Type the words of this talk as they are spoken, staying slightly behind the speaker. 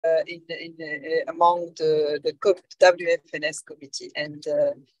among the WFNS committee. And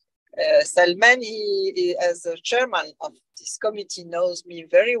Salman, he, as a chairman of this committee, knows me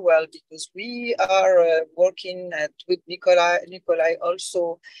very well because we are working with Nikolai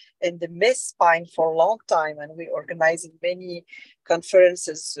also in the MES spine for a long time, and we organizing many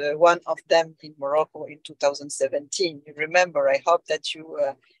conferences. One of them in Morocco in 2017. You remember? I hope that you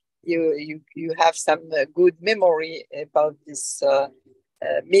have some good memory about this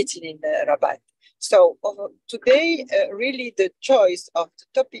meeting in Rabat. So today, really, the choice of the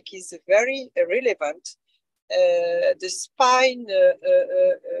topic is very relevant. The spine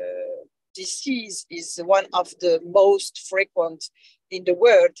disease is one of the most frequent in the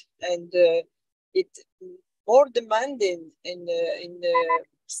world, and it's more demanding in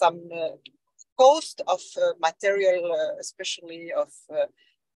some cost of material, especially of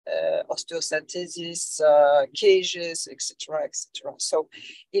osteosynthesis, cages, etc., etc. So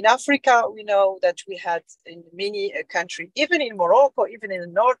in Africa, we know that we had in many countries, even in Morocco, even in the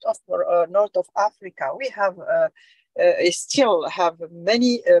north of Africa, we have still have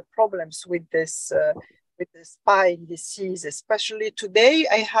many problems with this with the spine disease. Especially today,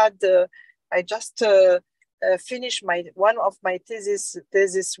 I just finished one of my thesis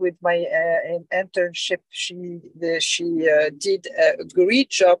with my internship. She did a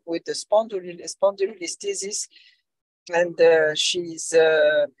great job with the spondylolisthesis, and she's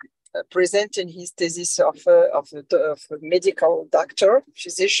presenting his thesis of a medical doctor,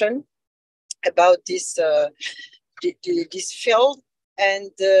 physician, about this this field,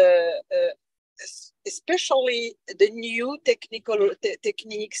 and especially the new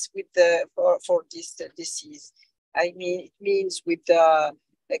techniques with for this disease. I mean, it means with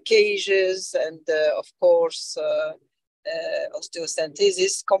cages and of course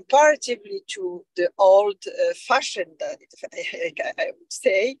osteosynthesis, comparatively to the old-fashioned, I would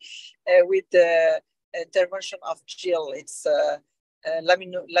say, with the intervention of GIL. It's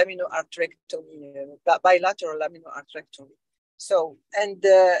laminoarthrectomy, bilateral laminoarthrectomy. So, and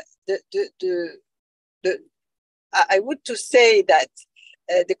I would to say that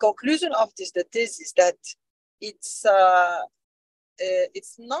the conclusion of this is that it's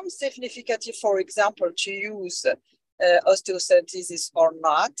non-significant, for example, to use osteosynthesis or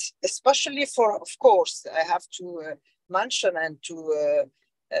not, especially for, of course, I have to mention and to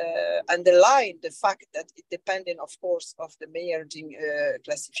underline the fact that it depended, of course, of the Mayer-Ding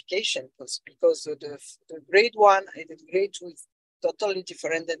classification, because the grade 1 and the grade 2 is totally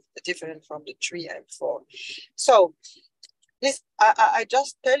different from the 3 and 4. So this I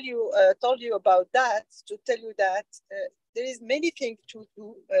just told you about that to tell you that there is many things to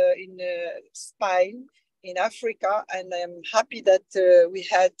do in spine in Africa, and I'm happy that we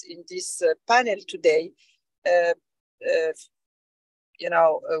had in this panel today, a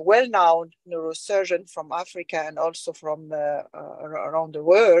well-known neurosurgeon from Africa and also from around the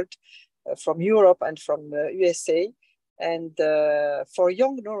world, from Europe and from USA. And for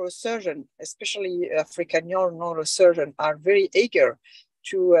young neurosurgeons, especially African young neurosurgeons, are very eager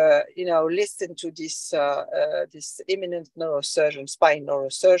to listen to this eminent neurosurgeon, spine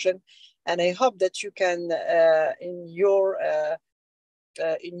neurosurgeon. And I hope that you can in your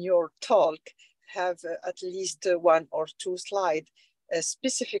talk have at least 1 or 2 slides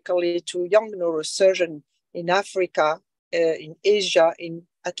specifically to young neurosurgeons in Africa, in Asia, in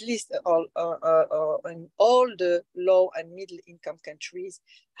at least in all the low and middle income countries,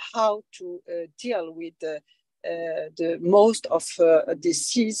 how to deal with the most of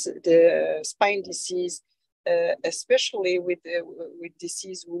disease, the spine disease, especially with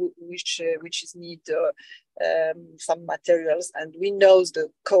disease which is need some materials, and we know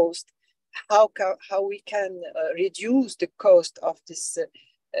the cost. How we can reduce the cost of this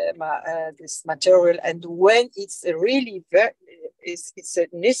this material, and when it's really it's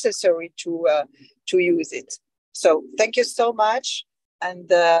necessary to use it. So thank you so much,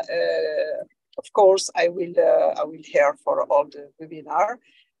 and of course I will hear for all the webinar,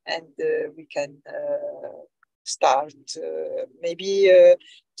 and we can start. Maybe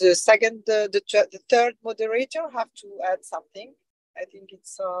the third moderator have to add something. I think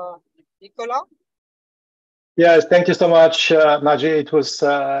it's Nicola. Yes, thank you so much, Naji. It was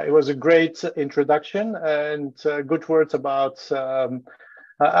a great introduction and good words about.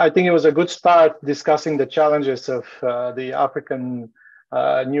 I think it was a good start discussing the challenges of the African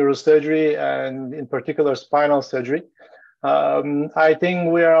neurosurgery and, in particular, spinal surgery. I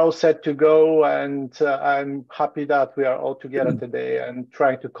think we are all set to go, and I'm happy that we are all together today and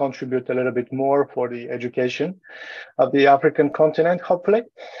trying to contribute a little bit more for the education of the African continent, hopefully.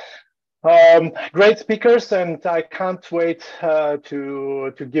 Great speakers, and I can't wait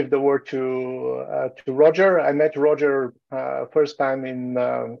to give the word to Roger. I met Roger first time in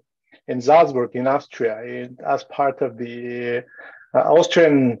Salzburg, in Austria, as part of the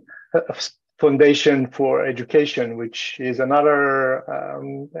Austrian Foundation for Education, which is another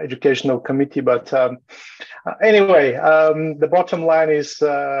educational committee. But anyway, the bottom line is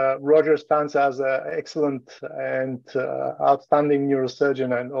Roger stands as an excellent and outstanding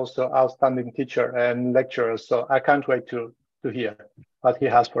neurosurgeon and also outstanding teacher and lecturer. So I can't wait to hear what he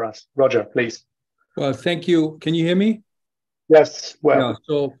has for us. Roger, please. Well, thank you. Can you hear me? Yes, well.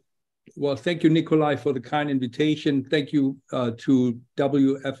 Yeah, well, thank you, Nikolai, for the kind invitation. Thank you to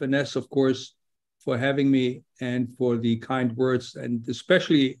WFNS, of course, for having me and for the kind words. And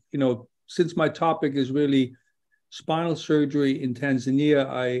especially, since my topic is really spinal surgery in Tanzania,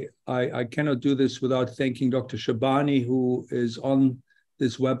 I cannot do this without thanking Dr. Shabani, who is on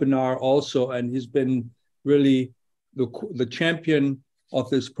this webinar also, and he's been really the champion of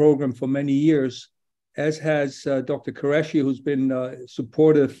this program for many years, as has Dr. Qureshi, who's been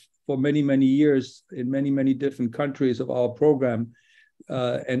supportive for many, many years in many, many different countries of our program,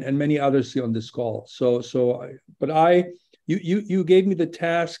 and many others here on this call. You gave me the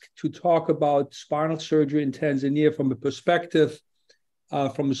task to talk about spinal surgery in Tanzania from a perspective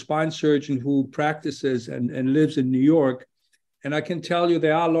from a spine surgeon who practices and lives in New York. And I can tell you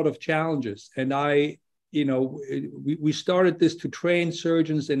there are a lot of challenges. And we started this to train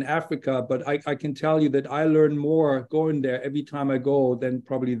surgeons in Africa, but I can tell you that I learn more going there every time I go than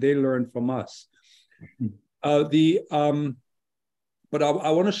probably they learn from us. But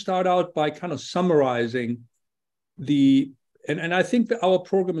I want to start out by kind of summarizing and I think that our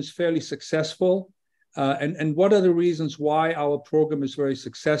program is fairly successful. And what are the reasons why our program is very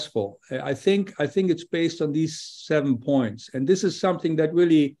successful? I think it's based on these 7 points. And this is something that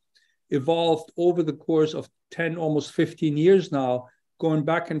really evolved over the course of 10, almost 15 years now, going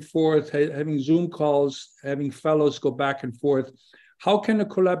back and forth, having Zoom calls, having fellows go back and forth. How can a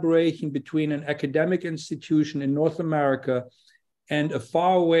collaboration between an academic institution in North America and a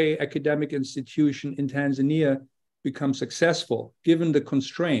faraway academic institution in Tanzania become successful, given the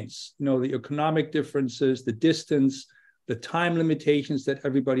constraints, the economic differences, the distance, the time limitations that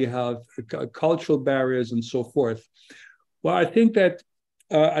everybody have, cultural barriers, and so forth? Well, I think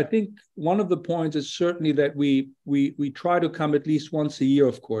one of the points is certainly that we try to come at least once a year,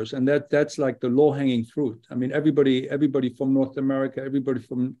 of course, and that's like the low-hanging fruit. I mean, everybody from North America, everybody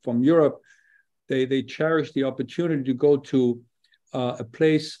from Europe, they cherish the opportunity to go to a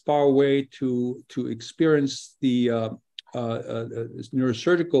place far away to experience the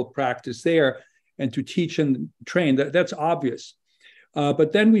neurosurgical practice there and to teach and train. That's obvious.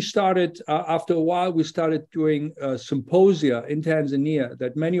 But then we started, after a while, we started doing symposia in Tanzania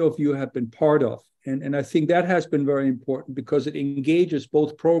that many of you have been part of. And I think that has been very important because it engages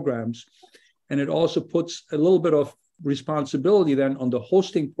both programs, and it also puts a little bit of responsibility then on the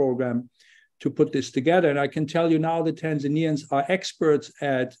hosting program to put this together. And I can tell you now the Tanzanians are experts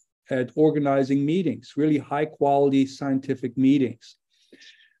at organizing meetings, really high quality scientific meetings.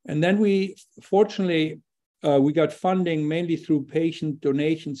 And then fortunately, we got funding mainly through patient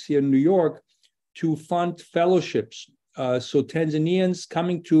donations here in New York to fund fellowships. So Tanzanians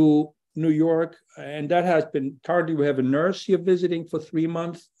coming to New York, and that has been, currently we have a nurse here visiting for 3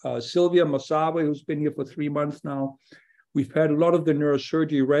 months, Sylvia Masawe, who's been here for 3 months now. We've had a lot of the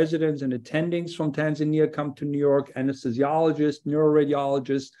neurosurgery residents and attendings from Tanzania come to New York, anesthesiologists,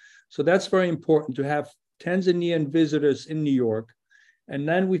 neuroradiologists. So that's very important to have Tanzanian visitors in New York. And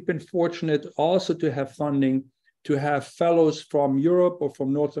then we've been fortunate also to have funding to have fellows from Europe or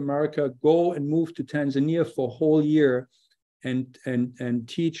from North America go and move to Tanzania for a whole year and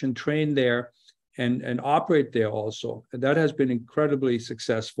teach and train there and operate there also. And that has been incredibly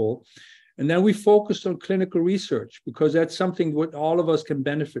successful. And then we focused on clinical research because that's something what all of us can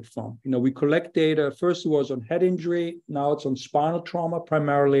benefit from. We collect data. First it was on head injury. Now it's on spinal trauma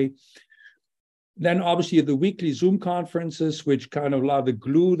primarily. Then obviously the weekly Zoom conferences, which kind of are the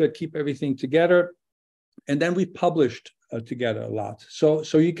glue that keep everything together. And then we published together a lot. So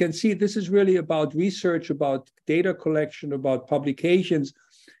you can see this is really about research, about data collection, about publications.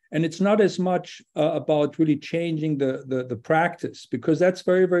 And it's not as much about really changing the practice, because that's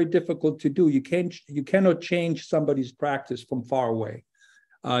very, very difficult to do. You cannot change somebody's practice from far away.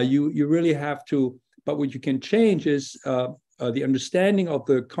 You really have to, but what you can change is the understanding of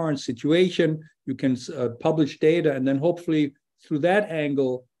the current situation. You can publish data, and then hopefully through that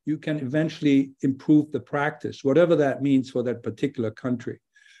angle, you can eventually improve the practice, whatever that means for that particular country.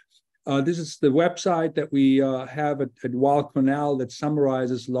 This is the website that we have at Weill Cornell that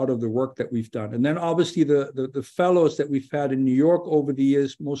summarizes a lot of the work that we've done. And then obviously the fellows that we've had in New York over the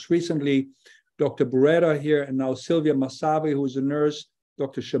years, most recently, Dr. Beretta here, and now Sylvia Massavi, who's a nurse.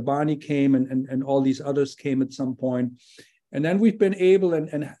 Dr. Shabani came, and all these others came at some point. And then we've been able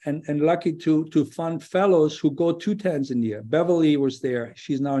and lucky to fund fellows who go to Tanzania. Beverly was there.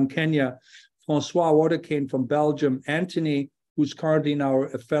 She's now in Kenya. Francois Water came from Belgium. Anthony, who's currently now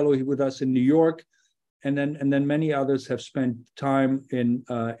a fellow with us in New York. And then many others have spent time in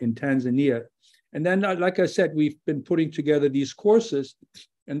Tanzania. And then, like I said, we've been putting together these courses.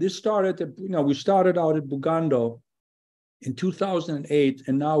 And this started, we started out at Bugando in 2008,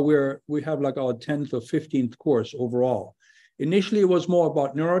 and now we have like our 10th or 15th course overall. Initially, it was more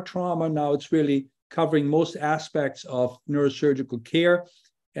about neurotrauma. Now it's really covering most aspects of neurosurgical care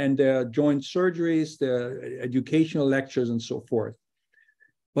and joint surgeries, the educational lectures, and so forth.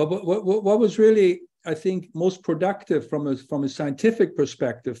 But what was really, I think, most productive from a scientific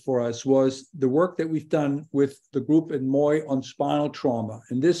perspective for us was the work that we've done with the group at Moy on spinal trauma.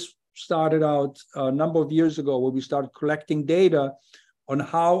 And this started out a number of years ago where we started collecting data on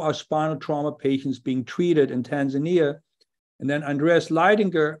how are spinal trauma patients being treated in Tanzania. And then Andreas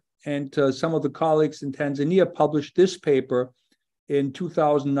Leidinger and some of the colleagues in Tanzania published this paper in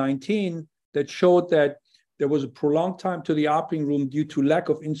 2019 that showed that there was a prolonged time to the operating room due to lack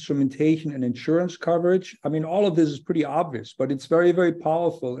of instrumentation and insurance coverage. I mean, all of this is pretty obvious, but it's very, very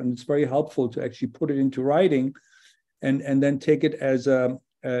powerful, and it's very helpful to actually put it into writing and then take it as a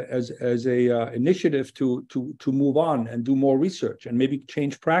initiative to move on and do more research and maybe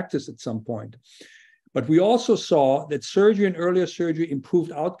change practice at some point. But we also saw that surgery and earlier surgery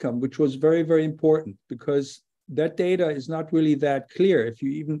improved outcome, which was very, very important because that data is not really that clear if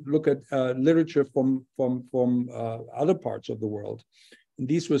you even look at literature from other parts of the world. And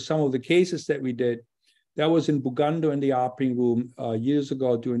these were some of the cases that we did. That was in Bugando in the operating room years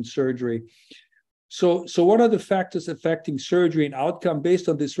ago during surgery. So what are the factors affecting surgery and outcome based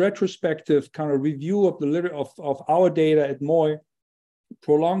on this retrospective kind of review of the of our data at Moy?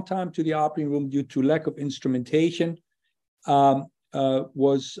 Prolonged time to the operating room due to lack of instrumentation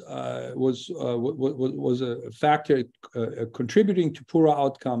was a factor contributing to poorer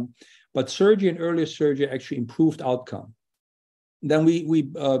outcome, but surgery and earlier surgery actually improved outcome. Then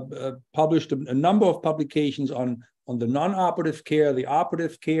we published a number of publications on the non-operative care, the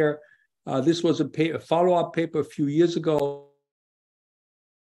operative care. This was a follow-up paper a few years ago.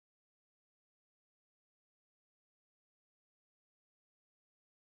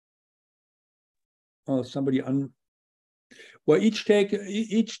 Well, each day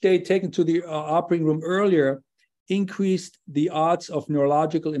taken to the operating room earlier increased the odds of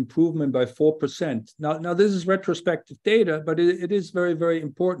neurological improvement by 4%. Now this is retrospective data, but it is very, very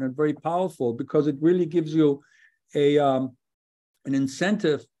important and very powerful because it really gives you an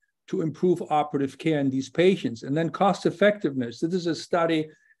incentive to improve operative care in these patients. And then cost effectiveness. This is a study,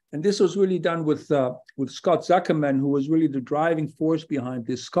 and this was really done with Scott Zuckerman, who was really the driving force behind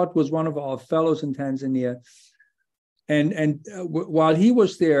this. Scott was one of our fellows in Tanzania. And while he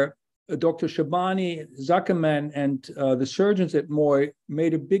was there, Dr. Shabani, Zuckerman, and the surgeons at Moy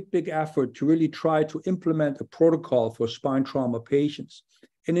made a big effort to really try to implement a protocol for spine trauma patients.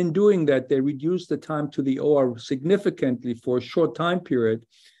 And in doing that, they reduced the time to the OR significantly for a short time period,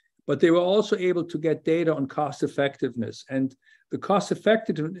 but they were also able to get data on cost effectiveness. And the cost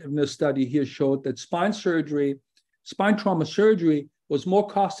effectiveness study here showed that spine trauma surgery was more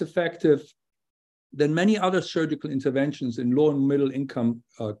cost effective than many other surgical interventions in low and middle income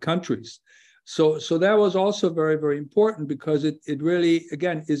countries. So that was also very, very important because it really,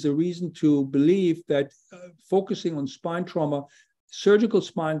 again, is a reason to believe that focusing on spine trauma, surgical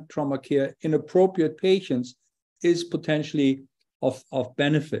spine trauma care in appropriate patients is potentially of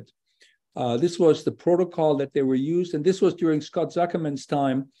benefit. This was the protocol that they were used, and this was during Scott Zuckerman's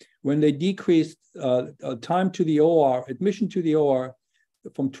time when they decreased time to the OR, admission to the OR,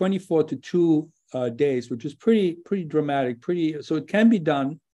 from 24 to 2 days, which is pretty dramatic. So it can be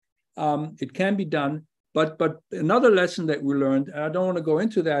done. But another lesson that we learned, and I don't want to go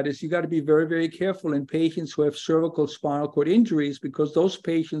into that, is you got to be very, very careful in patients who have cervical spinal cord injuries because those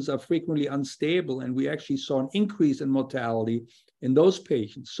patients are frequently unstable, and we actually saw an increase in mortality in those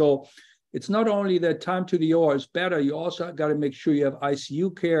patients. So it's not only that time to the OR is better, you also got to make sure you have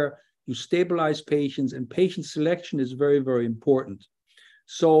ICU care, you stabilize patients, and patient selection is very, very important.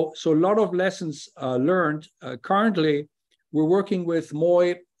 So a lot of lessons learned. Currently, we're working with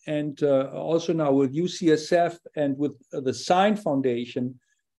Moy and also now with UCSF and with the SIGN Foundation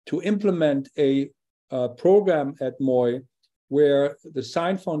to implement a program at Moy where the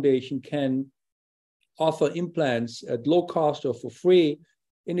Sign Foundation can offer implants at low cost or for free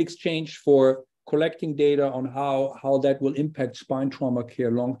in exchange for collecting data on how that will impact spine trauma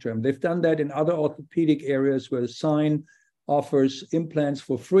care long-term. They've done that in other orthopedic areas where Sign offers implants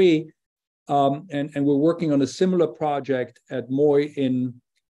for free. And we're working on a similar project at Moi in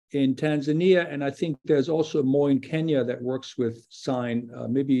Tanzania. And I think there's also Moi in Kenya that works with Sign.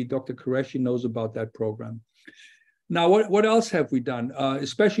 Maybe Dr. Qureshi knows about that program. Now, what else have we done?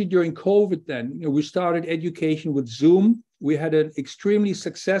 Especially during COVID then, we started education with Zoom. We had an extremely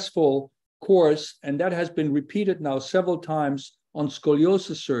successful course, and that has been repeated now several times on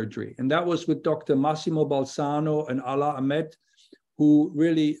scoliosis surgery. And that was with Dr. Massimo Balsano and Ala Ahmed, who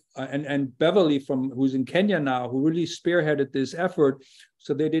really, and Beverly who's in Kenya now, who really spearheaded this effort.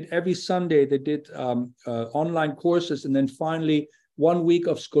 So they did every Sunday, they did online courses, and then finally 1 week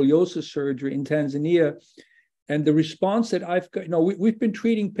of scoliosis surgery in Tanzania. And the response that I've got, we've been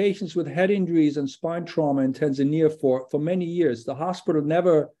treating patients with head injuries and spine trauma in Tanzania for many years. The hospital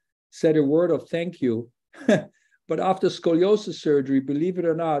never said a word of thank you. But after scoliosis surgery, believe it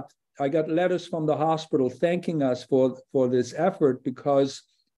or not, I got letters from the hospital thanking us for this effort, because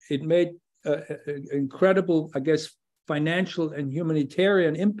it made incredible, I guess, financial and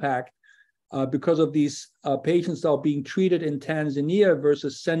humanitarian impact because of these patients that are being treated in Tanzania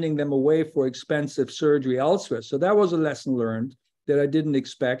versus sending them away for expensive surgery elsewhere. So that was a lesson learned that I didn't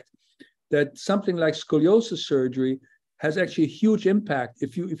expect, that something like scoliosis surgery has actually a huge impact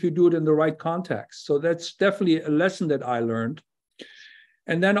if you do it in the right context. So that's definitely a lesson that I learned.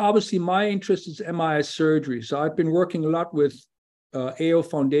 And then obviously my interest is MIS surgery. So I've been working a lot with AO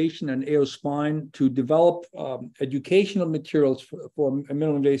Foundation and AO Spine to develop educational materials for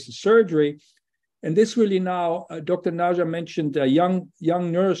minimally invasive surgery. And this really now, Dr. Naja mentioned young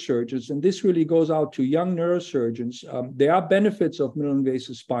neurosurgeons, and this really goes out to young neurosurgeons. There are benefits of minimally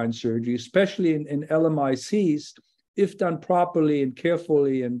invasive spine surgery, especially in LMICs, if done properly and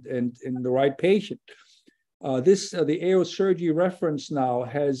carefully and in the right patient. The AO Surgery reference now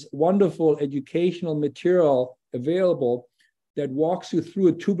has wonderful educational material available that walks you through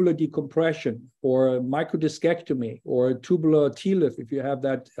a tubular decompression or a microdiscectomy or a tubular TLIF if you have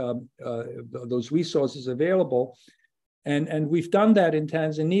that those resources available. And we've done that in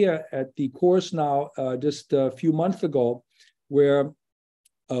Tanzania at the course now just a few months ago, where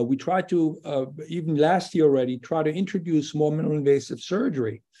we tried to, even last year already, try to introduce more minimally invasive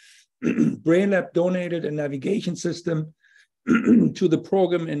surgery. BrainLab donated a navigation system to the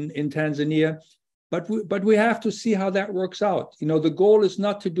program in Tanzania, but we have to see how that works out. The goal is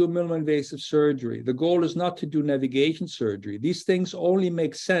not to do minimally invasive surgery. The goal is not to do navigation surgery. These things only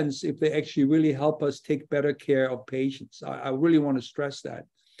make sense if they actually really help us take better care of patients. I really want to stress that.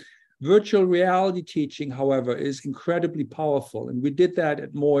 Virtual reality teaching, however, is incredibly powerful. And we did that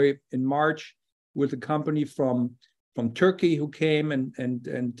at Moi in March with a company from Turkey who came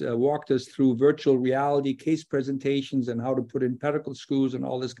and walked us through virtual reality case presentations and how to put in pedicle screws and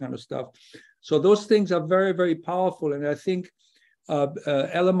all this kind of stuff. So those things are very, very powerful. And I think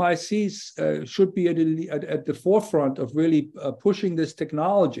LMICs should be at the forefront of really pushing this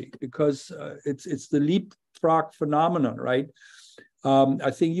technology, because it's the leapfrog phenomenon, right? I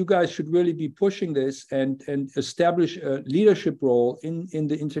think you guys should really be pushing this and establish a leadership role in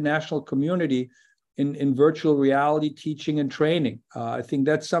the international community in virtual reality teaching and training. I think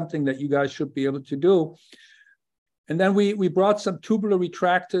that's something that you guys should be able to do. And then we brought some tubular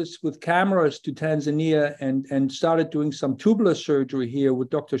retractors with cameras to Tanzania and started doing some tubular surgery here with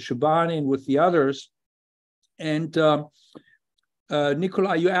Dr. Shabani and with the others. And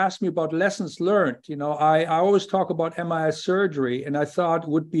Nikolai, you asked me about lessons learned. I always talk about MIS surgery, and I thought it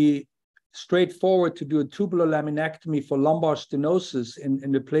would be straightforward to do a tubular laminectomy for lumbar stenosis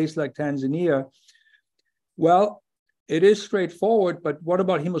in a place like Tanzania. Well, it is straightforward, but what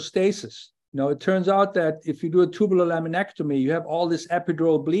about hemostasis? It turns out that if you do a tubular laminectomy, you have all this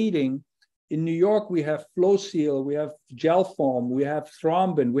epidural bleeding. In New York, we have flow seal, we have gel foam, we have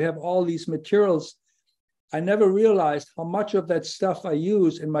thrombin, we have all these materials. I never realized how much of that stuff I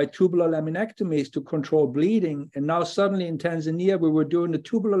use in my tubular laminectomies to control bleeding. And now suddenly in Tanzania, we were doing a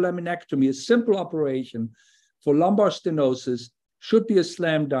tubular laminectomy, a simple operation for lumbar stenosis, should be a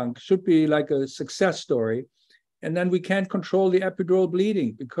slam dunk, should be like a success story. And then we can't control the epidural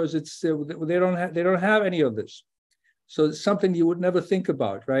bleeding because they don't have any of this. So it's something you would never think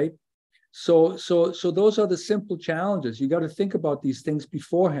about, right? So those are the simple challenges. You got to think about these things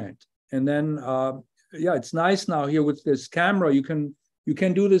beforehand. And then yeah, it's nice now here with this camera. You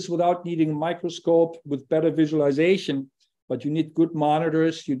can do this without needing a microscope, with better visualization, but you need good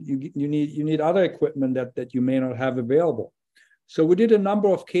monitors. You need other equipment that you may not have available. So we did a number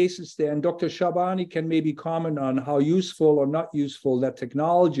of cases there, and Dr. Shabani can maybe comment on how useful or not useful that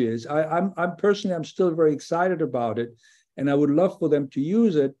technology is. I'm personally, I'm still very excited about it, and I would love for them to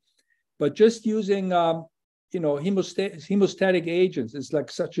use it. But just using, hemostatic agents is like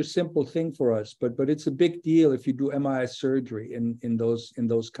such a simple thing for us, but it's a big deal if you do MIS surgery in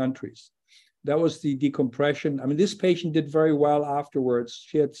those countries. That was the decompression. I mean, this patient did very well afterwards.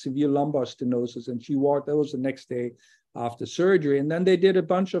 She had severe lumbar stenosis, and she walked. That was the next day after surgery. And then they did a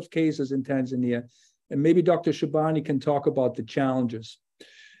bunch of cases in Tanzania. And maybe Dr. Shabani can talk about the challenges.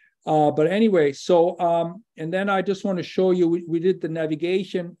 But anyway, so, and then I just want to show you, we did the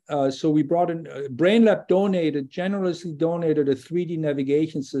navigation. So we brought in, BrainLab generously donated a 3D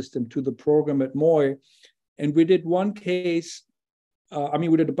navigation system to the program at Moy. And we did one case,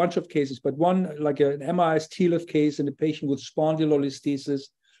 we did a bunch of cases, but one, like an MIS TLIF case in a patient with spondylolisthesis.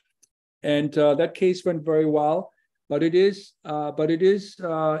 And that case went very well. But it is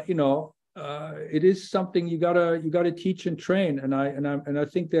something you gotta teach and train, and I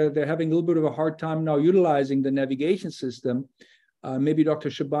think they're having a little bit of a hard time now utilizing the navigation system. Maybe Dr.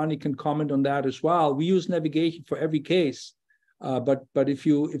 Shabani can comment on that as well. We use navigation for every case, but if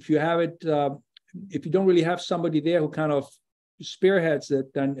you have it, if you don't really have somebody there who kind of spearheads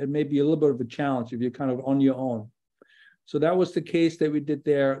it, then it may be a little bit of a challenge if you're kind of on your own. So that was the case that we did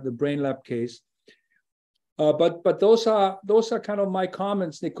there, the BrainLab case. But those are kind of my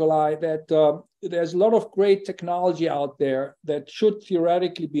comments, Nikolai, that there's a lot of great technology out there that should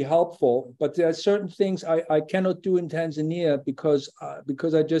theoretically be helpful, but there are certain things I cannot do in Tanzania because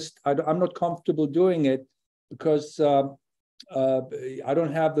I'm not comfortable doing it because I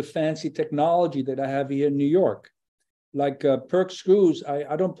don't have the fancy technology that I have here in New York. Like perk screws,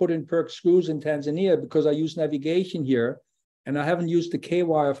 I don't put in perk screws in Tanzania because I use navigation here. And I haven't used the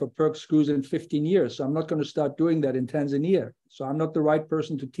K-wire for perk screws in 15 years. So I'm not going to start doing that in Tanzania. So I'm not the right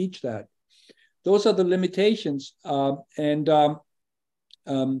person to teach that. Those are the limitations. But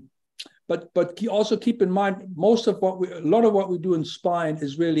also keep in mind, a lot of what we do in spine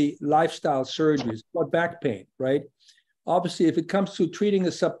is really lifestyle surgeries, about back pain, right? Obviously, if it comes to treating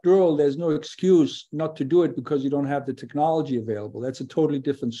a subdural, there's no excuse not to do it because you don't have the technology available. That's a totally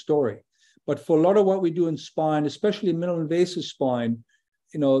different story. But for a lot of what we do in spine, especially minimally invasive spine,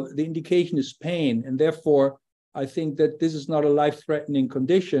 the indication is pain. And therefore, I think that this is not a life-threatening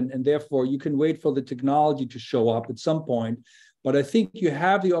condition. And therefore, you can wait for the technology to show up at some point. But I think you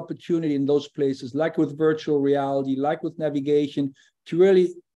have the opportunity in those places, like with virtual reality, like with navigation, to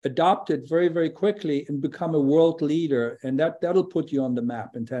really adopt it very, very quickly and become a world leader. And that'll put you on the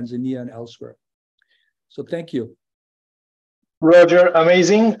map in Tanzania and elsewhere. So thank you. Roger,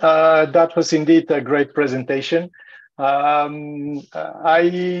 amazing. That was indeed a great presentation. I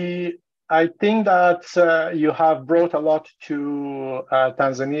think that you have brought a lot to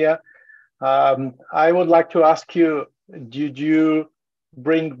Tanzania. I would like to ask you, did you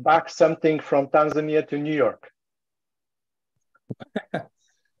bring back something from Tanzania to New York?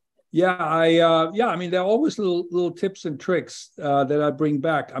 Yeah, I mean, there are always little tips and tricks that I bring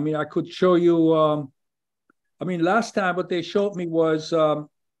back. I mean, I could show you. Last time what they showed me was,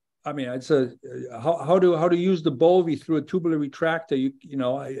 it's how to use the Bovie through a tubular retractor.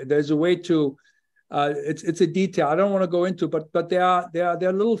 There's a way to. It's a detail I don't want to go into, but there are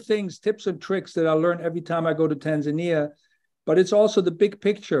little things, tips and tricks that I learn every time I go to Tanzania. But it's also the big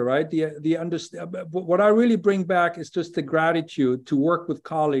picture, right? What I really bring back is just the gratitude to work with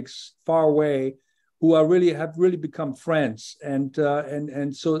colleagues far away who have really become friends. And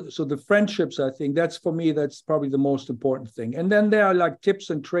so the friendships, I think that's probably the most important thing. And then there are like tips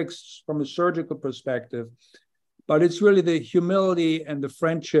and tricks from a surgical perspective, but it's really the humility and the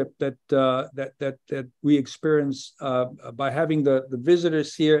friendship that we experience by having the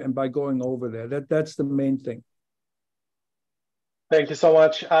visitors here and by going over there. That's the main thing. Thank you so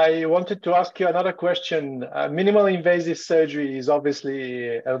much. I wanted to ask you another question. Minimal invasive surgery is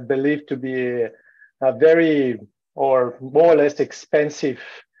obviously believed to be a very, or more or less expensive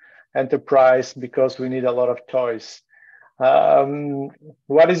enterprise because we need a lot of toys.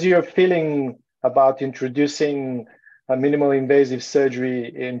 What is your feeling about introducing a minimal invasive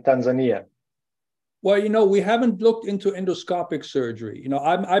surgery in Tanzania? Well, we haven't looked into endoscopic surgery.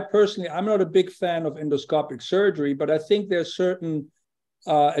 I'm not a big fan of endoscopic surgery, but I think there's certain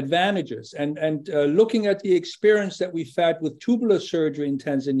advantages. And looking at the experience that we've had with tubular surgery in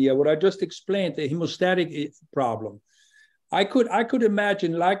Tanzania, what I just explained, the hemostatic problem, I could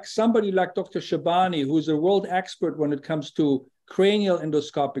imagine like somebody like Dr. Shabani, who's a world expert when it comes to cranial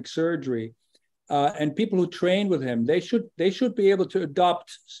endoscopic surgery, and people who train with him, they should be able to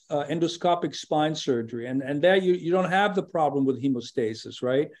adopt endoscopic spine surgery, and there you don't have the problem with hemostasis,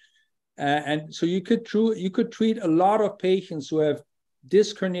 right? And so you could treat a lot of patients who have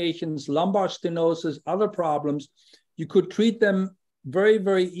disc herniations, lumbar stenosis, other problems. You could treat them very,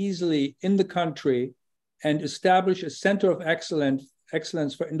 very easily in the country and establish a center of excellence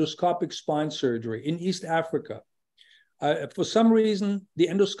for endoscopic spine surgery in East Africa. For some reason, the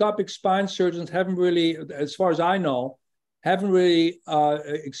endoscopic spine surgeons haven't really, as far as I know,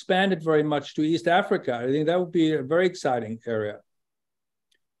 expanded very much to East Africa. I think that would be a very exciting area.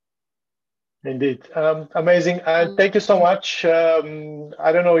 Indeed, amazing. Thank you so much. I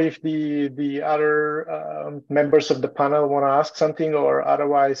don't know if the other members of the panel want to ask something, or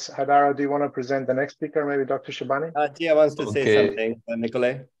otherwise, Hadara, do you want to present the next speaker? Maybe Dr. Shabani? Tia wants to say something.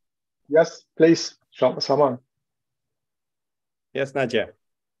 Nikolai? Yes, please, someone. Yes, Nadia.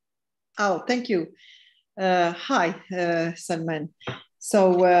 Oh, thank you. Hi, Salman.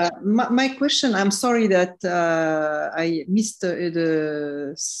 So my question, I'm sorry that I missed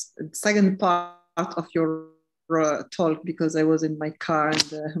the second part of your talk because I was in my car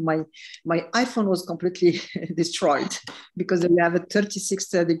and my iPhone was completely destroyed because we have a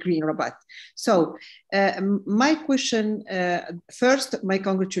 36-degree in Rabat. So my question, first, my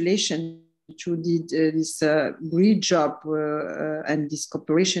congratulations to this great job and this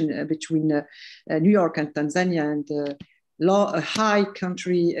cooperation between New York and Tanzania and high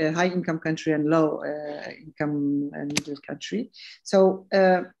income country and low income and middle country. So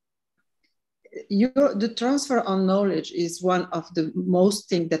the transfer of knowledge is one of the most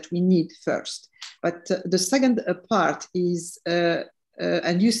things that we need first. But the second part is,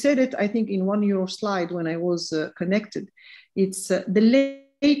 and you said it, I think, in one of your slide when I was connected, it's the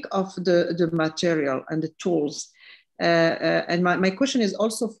lack of the material and the tools. And my question is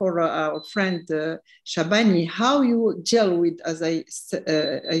also for our friend Shabani, how you deal with, as I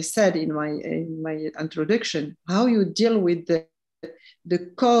said in my introduction, how you deal with the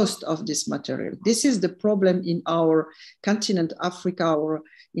cost of this material. This is the problem in our continent, Africa, or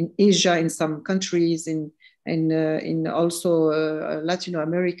in Asia, in some countries, in also Latin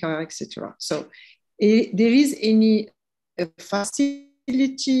America, etc. So there is any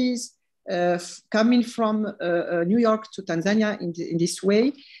facilities coming from New York to Tanzania in this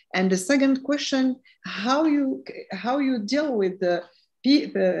way? And the second question, how you deal with the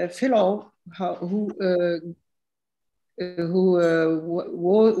fellow who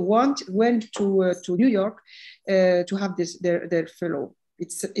went to New York to have their fellow?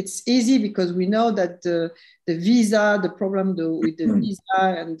 It's easy because we know that the visa, the problem with the visa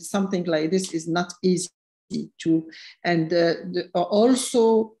and something like this is not easy to, and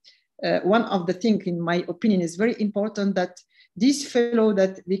also one of the things, in my opinion, is very important that this fellow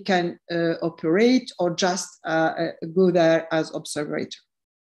that we can operate or just go there as observer.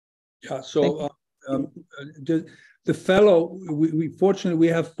 Yeah, so the fellow, we fortunately, we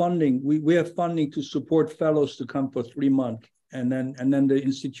have funding. We have funding to support fellows to come for 3 months. And then the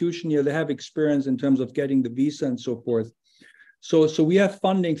institution here, they have experience in terms of getting the visa and so forth. So we have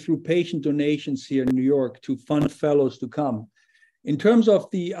funding through patient donations here in New York to fund fellows to come. In terms of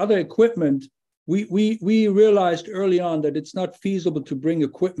the other equipment, we realized early on that it's not feasible to bring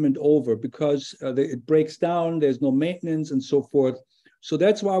equipment over because it breaks down, there's no maintenance and so forth. So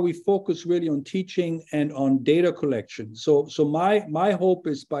that's why we focus really on teaching and on data collection. So my hope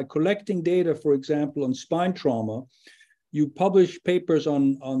is by collecting data, for example, on spine trauma, you publish papers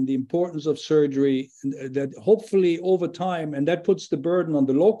on the importance of surgery that hopefully over time, and that puts the burden on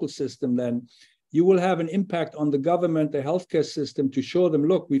the local system then, you will have an impact on the government, the healthcare system, to show them,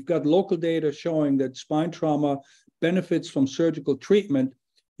 look, we've got local data showing that spine trauma benefits from surgical treatment.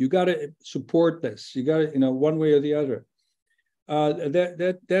 You got to support this. You got to, one way or the other.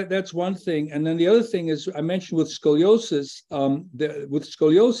 That's one thing. And then the other thing is, I mentioned with scoliosis,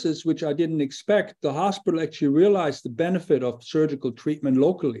 which I didn't expect, the hospital actually realized the benefit of surgical treatment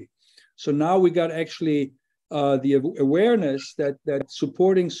locally. So now we got actually the awareness that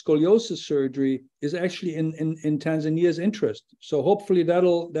supporting scoliosis surgery is actually in Tanzania's interest. So hopefully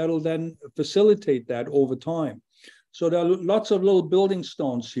that'll then facilitate that over time. So there are lots of little building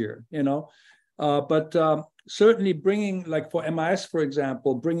stones here, but certainly bringing, like for MIS, for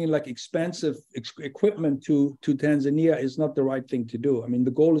example, bringing like expensive equipment to Tanzania is not the right thing to do. I mean,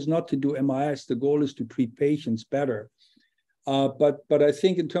 the goal is not to do MIS, the goal is to treat patients better. But I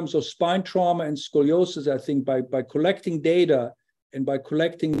think in terms of spine trauma and scoliosis, I think by collecting data and by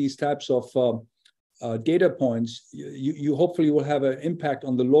collecting these types of data points, you hopefully will have an impact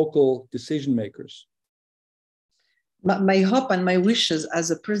on the local decision makers. my hope and my wishes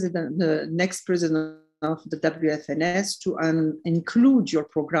as a president, the next president of the WFNS, to include your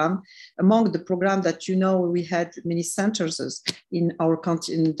program among the program that, you know, we had many centers in our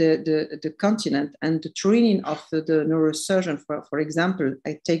the continent, and the training of the neurosurgeon. For example,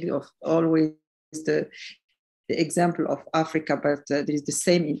 I take always the example of Africa, but there is the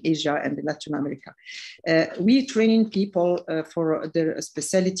same in Asia and in Latin America. We training people for their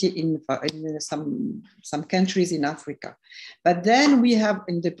specialty in some countries in Africa. But then we have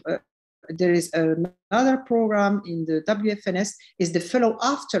there is another program in the WFNS, is the fellow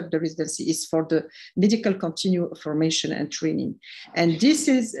after the residency, is for the medical continuing formation and training. And this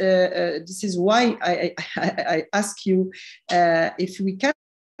is why I ask you if we can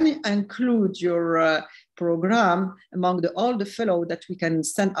include your program among all the fellow that we can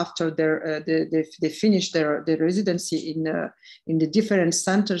send after they finish their residency in the different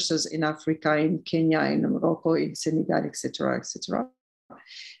centers in Africa, in Kenya, in Morocco, in Senegal, etc., etc.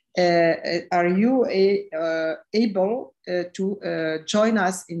 Are you able to join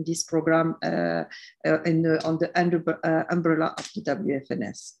us in this program on the umbrella of the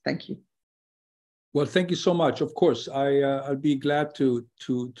WFNS? Thank you. Well, thank you so much. Of course, I'll be glad to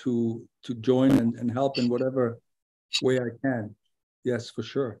join and help in whatever way I can. Yes, for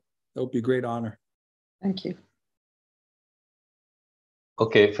sure. That would be a great honor. Thank you.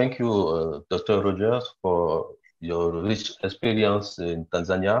 Okay, thank you, Dr. Rogers, for your rich experience in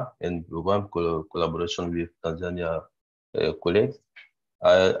Tanzania and warm collaboration with Tanzania colleagues.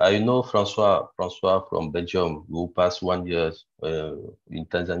 I know Francois from Belgium, who passed 1 year in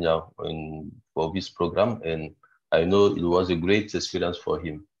Tanzania for this program, and I know it was a great experience for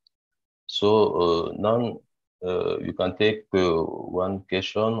him. So now you can take one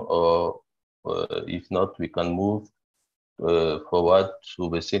question, or if not, we can move forward to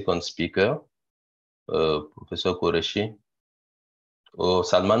the second speaker, Professor Qureshi. Oh,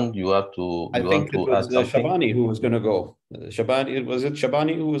 Salman, you have to. I think it was Shabani who was going to go. Shabani, was it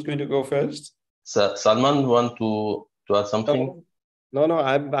Shabani who was going to go first? Salman, want to add something? No,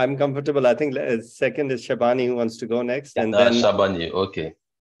 I'm comfortable. I think second is Shabani who wants to go next, and then Shabani. Okay.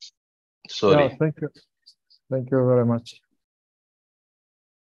 Sorry. Yeah, thank you. Thank you very much.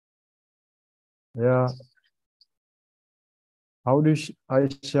 Yeah. How do I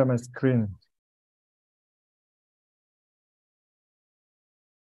share my screen?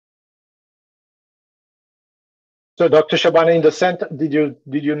 So, Dr. Shabani, in the center, did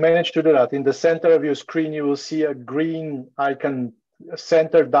you manage to do that? In the center of your screen, you will see a green icon,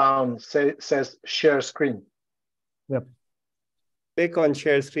 center down, says share screen. Yep. Click on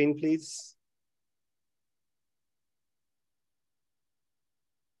share screen, please.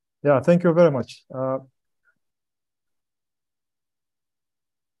 Yeah, thank you very much.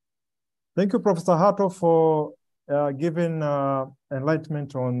 Thank you, Professor Hato, for giving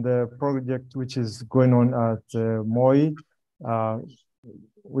enlightenment on the project which is going on at MOI,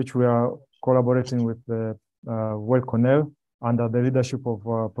 which we are collaborating with Well Cornell under the leadership of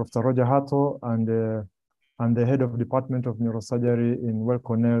Professor Roger Hato and the head of Department of Neurosurgery in Well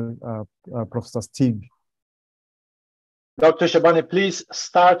Cornell, Professor Stig. Dr. Shabani, please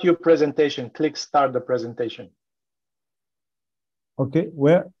start your presentation. Click start the presentation. Okay,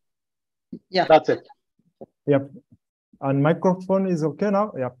 where? Yeah. That's it. Yep. And microphone is okay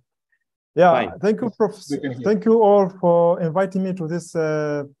now? Yep. Yeah, fine. Thank you, Professor. Thank you all for inviting me to this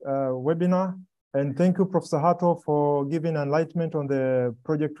webinar. And thank you, Professor Hato, for giving enlightenment on the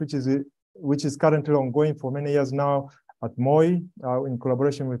project which is currently ongoing for many years now at MOI in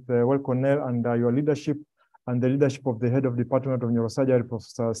collaboration with Well Cornell and your leadership and the leadership of the head of Department of Neurosurgery,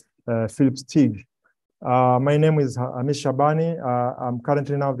 Professor Philip Stig. My name is Amish Shabani. I'm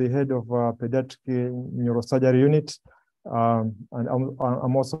currently now the head of Pediatric Neurosurgery Unit. And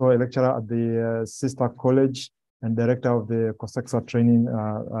I'm also a lecturer at the Sister College and director of the COSEXA training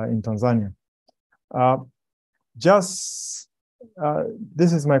in Tanzania. This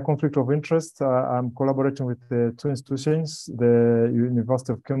is my conflict of interest. I'm collaborating with the two institutions, the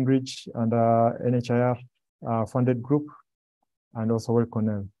University of Cambridge and NHIR funded group, and also Well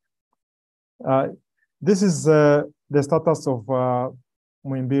Cornell. This is the status of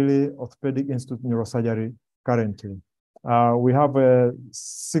Muhimbili Orthopedic Institute Neurosurgery currently. We have a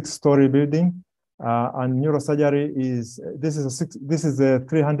 6-story building, and neurosurgery this is a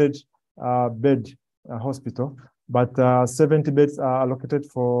 300 bed hospital, but 70 beds are allocated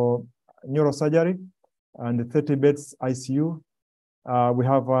for neurosurgery and 30 beds ICU. We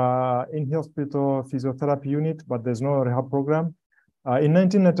have in-hospital physiotherapy unit, but there's no rehab program. In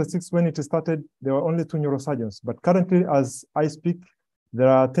 1996, when it started, there were only 2 neurosurgeons, but currently, as I speak, There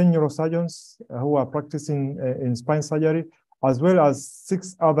are 10 neurosurgeons who are practicing in spine surgery, as well as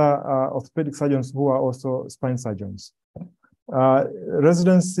 6 other orthopedic surgeons who are also spine surgeons.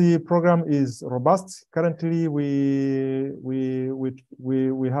 Residency program is robust. Currently, we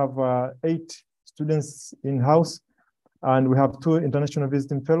have 8 students in-house, and we have 2 international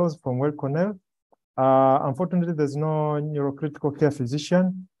visiting fellows from Weill Cornell. Unfortunately, there's no neurocritical care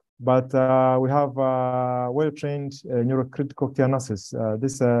physician, but we have well-trained neurocritical care nurses.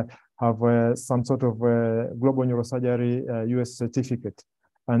 These have some sort of global neurosurgery US certificate.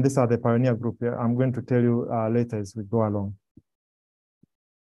 And these are the pioneer group. I'm going to tell you later as we go along.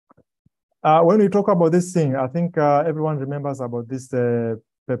 When we talk about this thing, I think everyone remembers about this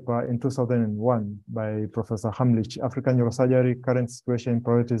paper in 2001 by Professor Hamlich, African Neurosurgery, Current Situation,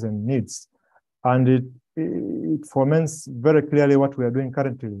 Priorities and Needs. And it foments very clearly what we are doing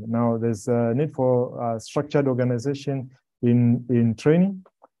currently. Now, there's a need for structured organization in training,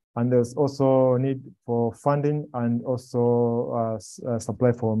 and there's also need for funding and also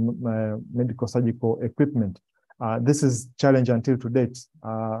supply for medical surgical equipment. This is challenge until to date,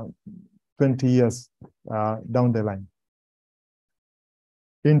 20 years down the line.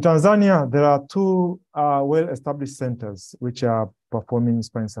 In Tanzania, there are 2 well-established centers which are performing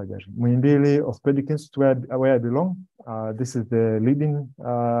spine surgery. Muhimbili Orthopedic Institute, where I belong. This is the leading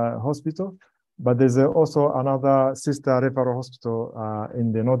hospital, but there's also another sister referral hospital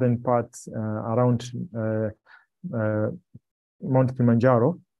in the northern part around Mount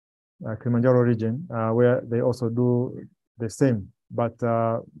Kilimanjaro, Kilimanjaro region, where they also do the same, but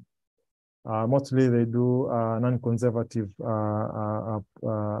mostly they do non-conservative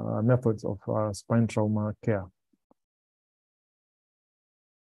methods of spine trauma care.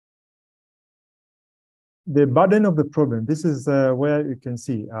 The burden of the problem, this is where you can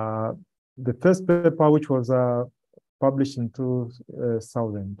see the first paper, which was published in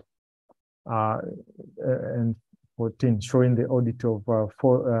 2014, showing the audit of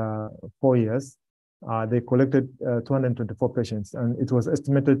 4 years. They collected 224 patients, and it was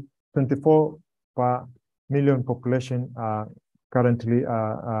estimated 24 per million population currently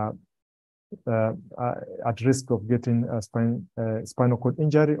at risk of getting a spinal cord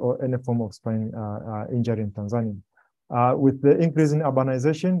injury or any form of spine injury in Tanzania. With the increase in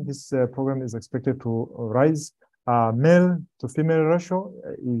urbanization, this program is expected to rise. Male to female ratio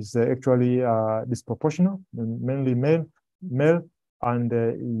is actually disproportional, mainly male and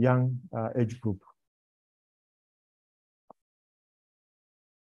young age group.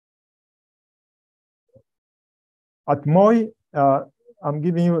 At MOI, I'm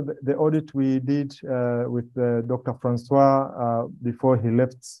giving you the audit we did with Dr. Francois before he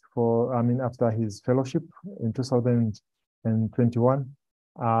left after his fellowship in 2021.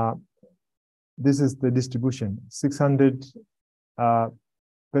 This is the distribution, 600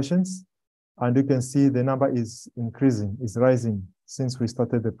 patients, and you can see the number is increasing, is rising since we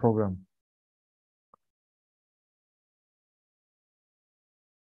started the program.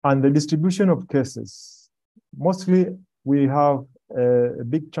 And the distribution of cases. Mostly, we have a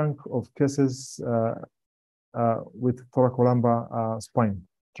big chunk of cases with thoracolumbar spine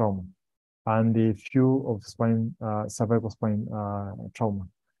trauma and a few of cervical spine trauma.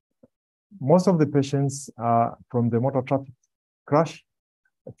 Most of the patients are from the motor traffic crash.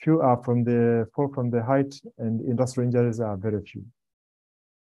 A few are from the fall from the height, and industrial injuries are very few.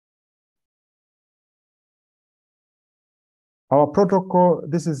 Our protocol,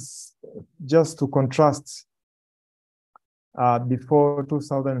 this is just to contrast before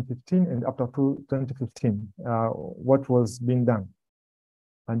 2015 and after 2015, what was being done.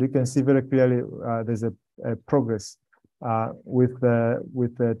 And you can see very clearly there's a progress with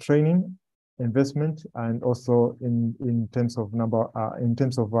the training, investment, and also in terms of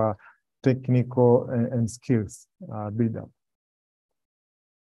technical and skills build up.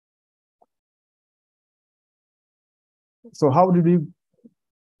 So how did we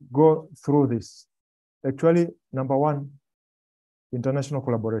go through this? Actually, number one, international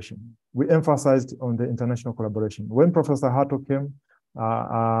collaboration. We emphasized on the international collaboration. When Professor Hato came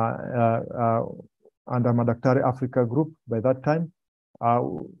under Madaktari Africa Group, by that time,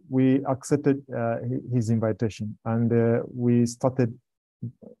 we accepted his invitation, and we started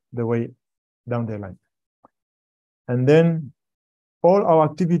the way down the line. And then all our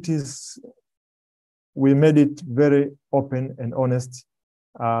activities, we made it very open and honest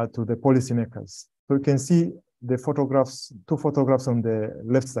to the policymakers. So you can see the photographs, 2 photographs on the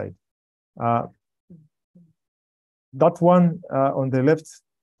left side. That one on the left,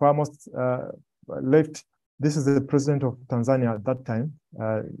 far most left, this is the president of Tanzania at that time,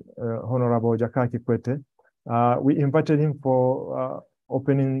 Honorable Jakaya Kikwete. We invited him for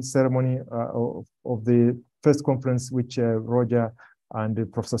opening ceremony of the first conference, which Roger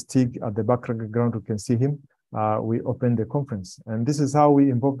and Professor Stig at the background, you can see him. We opened the conference. And this is how we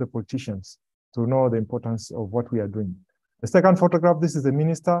involve the politicians to know the importance of what we are doing. The second photograph, this is the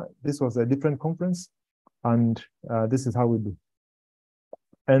minister. This was a different conference. And this is how we do.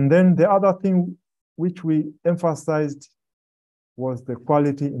 And then the other thing which we emphasized was the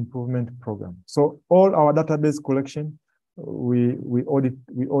quality improvement program. So all our database collection, we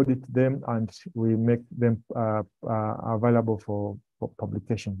audit them and we make them available for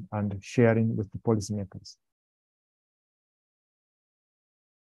publication and sharing with the policymakers.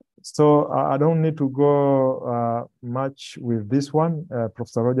 So I don't need to go much with this one.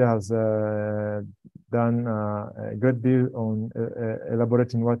 Professor Roger has done a great deal on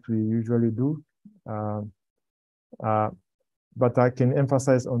elaborating what we usually do. But I can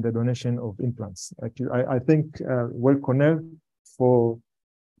emphasize on the donation of implants. Actually, I think Well Cornell for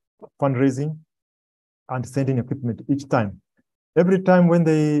fundraising and sending equipment each time. Every time when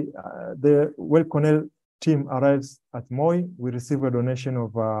the Well Cornell team arrives at Moi, we receive a donation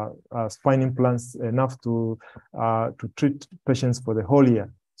of spine implants enough to treat patients for the whole year.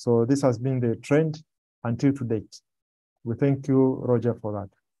 So this has been the trend until to date. We thank you, Roger, for that.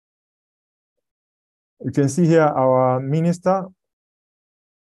 You can see here our minister.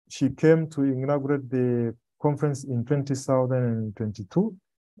 She came to inaugurate the conference in 2022,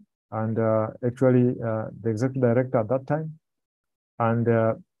 and actually the executive director at that time. And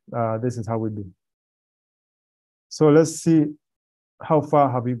this is how we do. So let's see how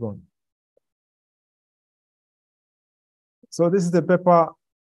far have we gone. So this is the paper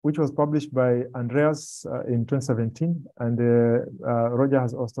which was published by Andreas in 2017, and Roger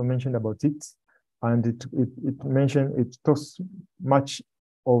has also mentioned about it. And it talks much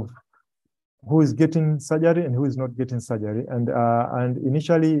of who is getting surgery and who is not getting surgery. And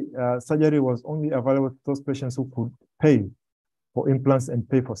initially, surgery was only available to those patients who could pay for implants and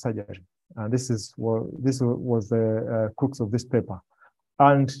pay for surgery. And this was the crux of this paper.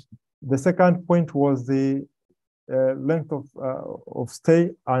 And the second point was the length of stay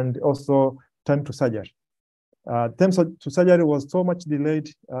and also time to surgery. Time to surgery was so much delayed,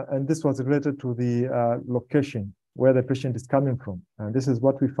 and this was related to the location where the patient is coming from. And this is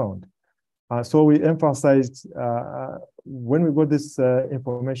what we found. So we emphasized, when we got this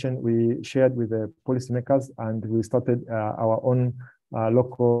information, we shared with the policymakers, and we started our own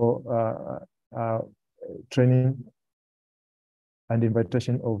local training and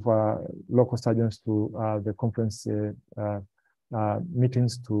invitation of local surgeons to the conference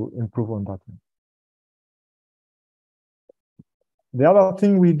meetings to improve on that. The other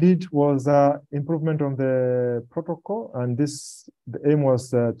thing we did was improvement on the protocol, and the aim was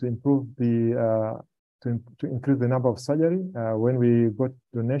to improve to increase the number of surgery when we got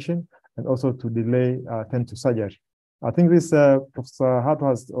donation, and also to delay time to surgery. I think this Professor Hart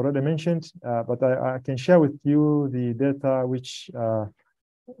has already mentioned, but I can share with you the data which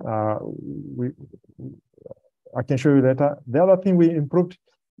I can show you data. The other thing we improved,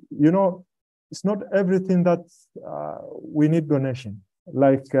 it's not everything that we need donation,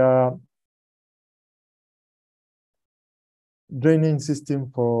 like draining system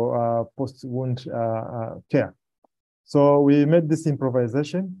for post-wound care. So we made this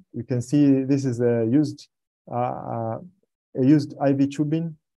improvisation. You can see this is a used IV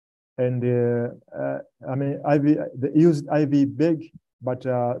tubing, and the used IV bag, but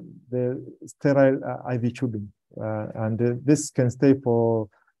the sterile IV tubing, and this can stay for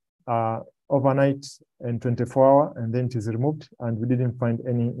overnight and 24 hours, and then it is removed, and we didn't find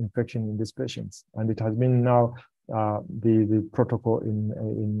any infection in these patients. And it has been now the protocol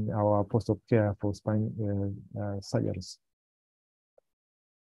in our post-op care for spine surgeries.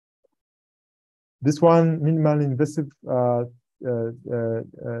 This one, minimally invasive, the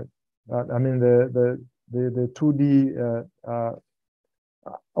 2D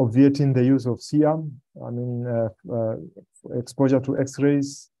obviating the use of C-arm, exposure to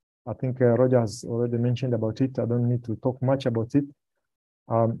X-rays. I think Roger has already mentioned about it. I don't need to talk much about it.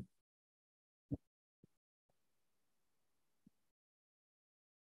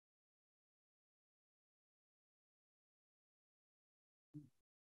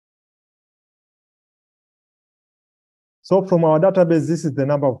 So from our database, this is the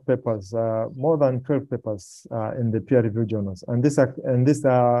number of papers, more than 12 papers in the peer-reviewed journals. And these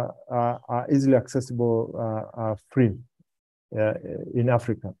are easily accessible free in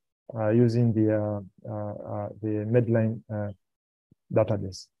Africa using the Medline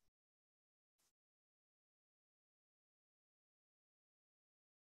database.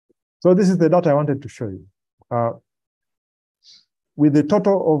 So this is the data I wanted to show you. with a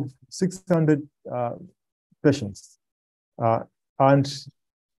total of 600 patients. And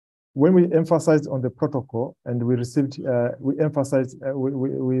when we emphasized on the protocol and we received, we emphasized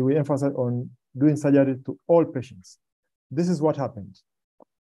on doing surgery to all patients. This is what happened.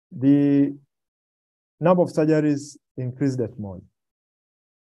 The number of surgeries increased at more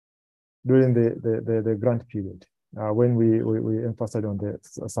during the grant period when we emphasized on the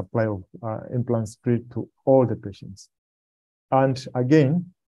supply of implants free to all the patients. And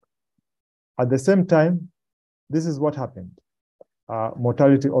again, at the same time, this is what happened.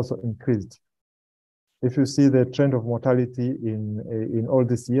 Mortality also increased. If you see the trend of mortality in all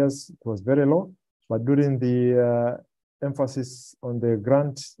these years, it was very low, but during the emphasis on the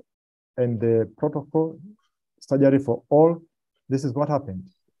grant and the protocol, surgery for all, this is what happened.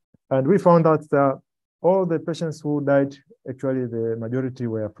 And we found that all the patients who died, actually the majority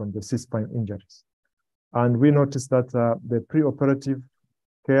were from the C-spine injuries. And we noticed that the preoperative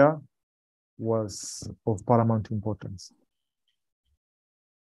care was of paramount importance.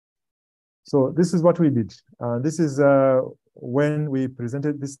 So this is what we did. This is when we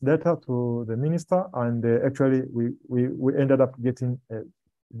presented this data to the minister, and actually we ended up getting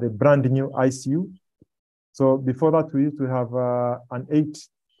the brand new ICU. So before that, we used to have an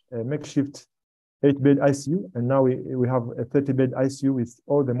makeshift 8-bed ICU, and now we have a 30-bed ICU with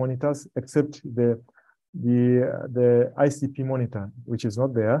all the monitors except the ICP monitor, which is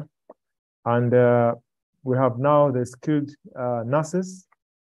not there. And we have now the skilled nurses,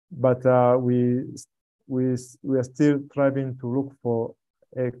 but we are still striving to look for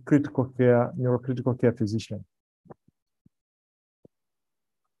a critical care, neurocritical care physician.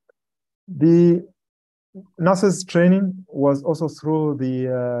 The nurses training was also through the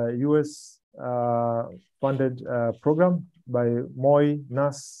US funded program by MOI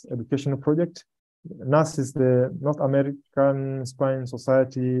Nurse Educational Project. NAS is the North American Spine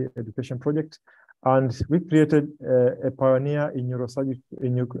Society Education Project, and we created a pioneer in neurosurgery,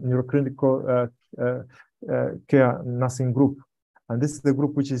 in neurocritical care nursing group. And this is the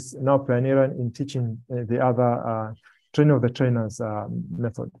group which is now pioneering in teaching the other training of the trainers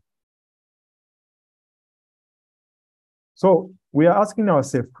method. So we are asking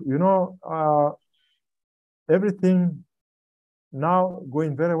ourselves, you know, everything now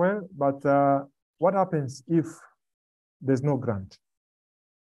going very well, but what happens if there's no grant?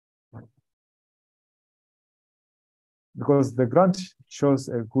 Because the grant shows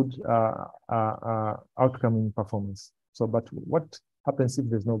a good outcome in performance. So, but what happens if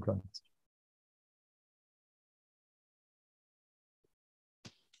there's no grant?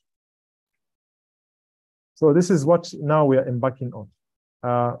 So this is what now we are embarking on.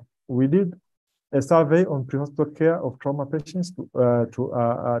 We did a survey on pre-hospital care of trauma patients to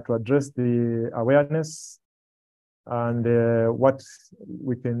address the awareness and what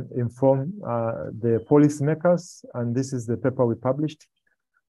we can inform the policymakers. And this is the paper we published.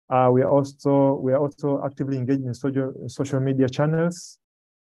 We are also actively engaged in social media channels,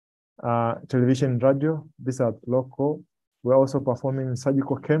 television, radio. These are local. We're also performing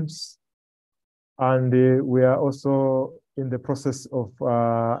surgical camps. And we are also in the process of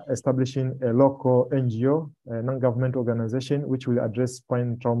establishing a local NGO, a non-government organization, which will address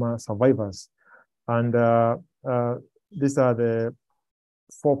spine trauma survivors. And these are the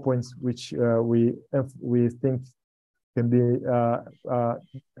 4 points which we think can be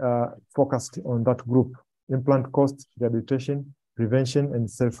focused on that group: implant cost, rehabilitation, prevention, and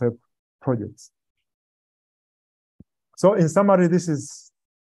self-help projects. So in summary, this is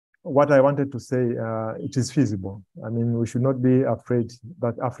what I wanted to say. It is feasible. I mean, we should not be afraid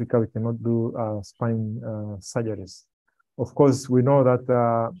that Africa, we cannot do spine surgeries. Of course, we know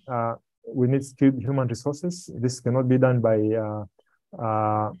that we need skilled human resources. This cannot be done by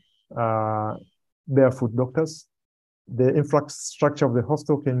barefoot doctors. The infrastructure of the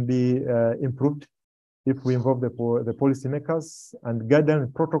hospital can be improved if we involve the policymakers and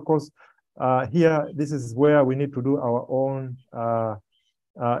guideline protocols. Here, this is where we need to do our own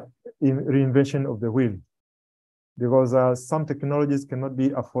reinvention of the wheel, because some technologies cannot be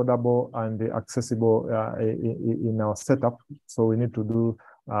affordable and accessible in our setup. So we need to do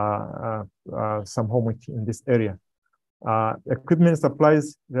some homework in this area. Equipment,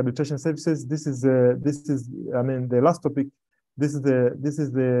 supplies, rehabilitation services. This is I mean, the last topic. This is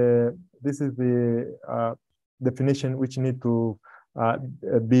the definition which need to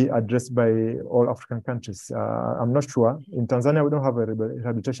be addressed by all African countries. I'm not sure. In Tanzania, we don't have a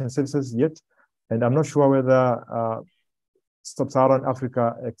rehabilitation services yet, and I'm not sure whether Sub-Saharan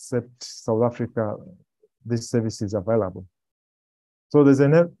Africa, except South Africa, this service is available. So there's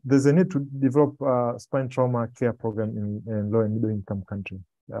a need to develop a spine trauma care program in low and middle income country,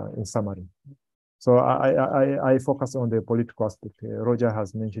 in summary. So I focus on the political aspect. Roger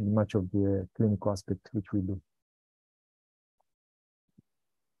has mentioned much of the clinical aspect, which we do.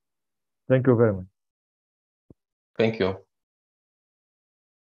 Thank you very much. Thank you.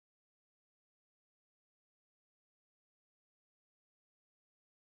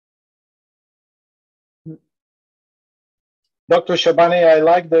 Dr. Shabani, I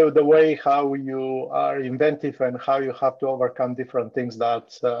like the way how you are inventive and how you have to overcome different things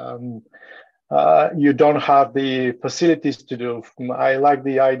that you don't have the facilities to do. I like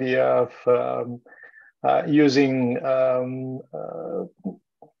the idea of using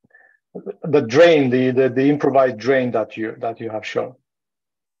the drain, the improvised drain that you have shown.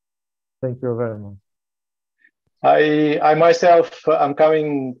 Thank you very much. I myself, I'm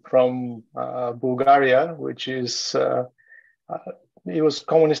coming from Bulgaria, which is it was a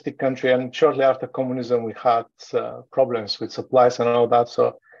communistic country, and shortly after communism, we had problems with supplies and all that.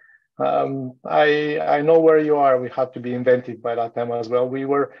 So I know where you are. We had to be inventive by that time as well. We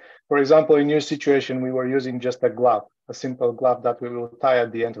were, for example, in your situation, we were using just a glove, a simple glove that we will tie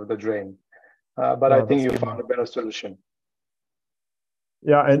at the end of the drain. But I think you found a better solution.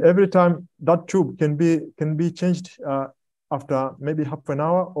 Yeah, and every time that tube can be changed after maybe half an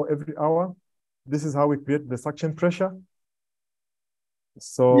hour or every hour. This is how we create the suction pressure.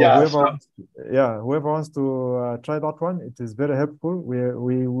 So yeah, whoever wants to try that one, it is very helpful. We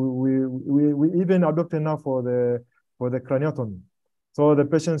even adopted now for the craniotomy. So the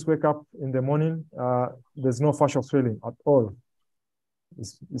patients wake up in the morning, there's no fascial swelling at all.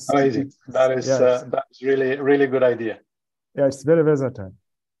 It's amazing. That's really good idea. Yeah, it's very versatile.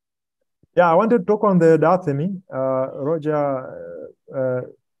 Yeah, I wanted to talk on the diathermy. Roger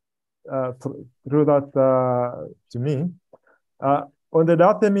threw that to me. On the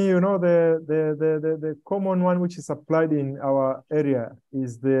diathermy, you know, the common one which is applied in our area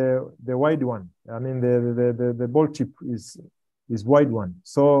is the wide one. I mean, the ball tip is wide one.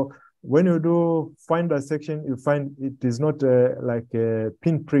 So when you do fine dissection, you find it is not like a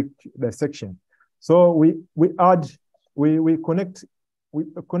pinprick dissection. So we connect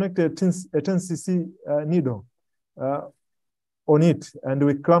a 10 cc needle on it, and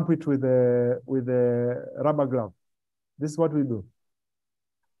we clamp it with a rubber glove. This is what we do,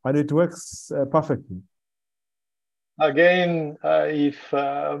 and it works perfectly. Again, if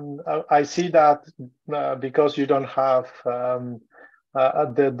I see that because you don't have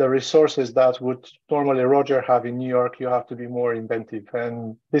the resources that would normally Roger have in New York, you have to be more inventive,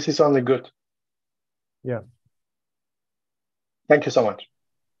 and this is only good. Yeah. Thank you so much.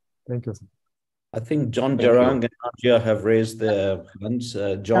 Thank you. I think John Jarang and Nadia have raised their hands.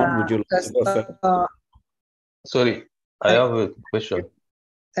 John, would you like to go first? Sorry, I have a question.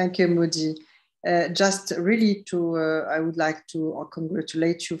 Thank you, Moody. Just really I would like to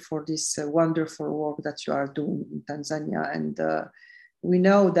congratulate you for this wonderful work that you are doing in Tanzania. And we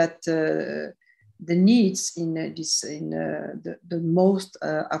know that the needs in the most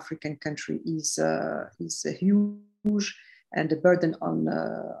African country is huge, and the burden on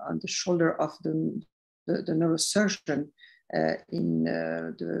the shoulder of the neurosurgeon in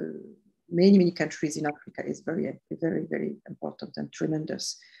the many countries in Africa is very, very, very important and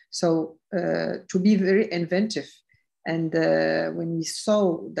tremendous. So to be very inventive, and when we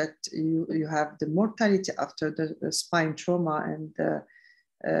saw that you have the mortality after the spine trauma, and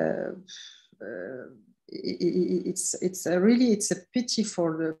it's a pity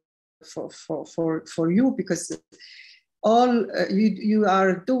for you, because all you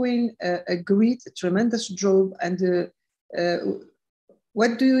are doing a great, tremendous job. And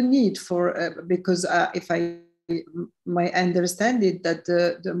what do you need for? Because if my understand it, that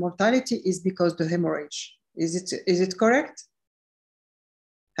the mortality is because the hemorrhage. Is it correct?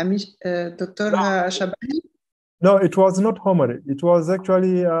 Dr. Shabani? No, it was not hemorrhage. It was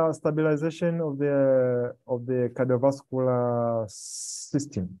actually stabilization of the cardiovascular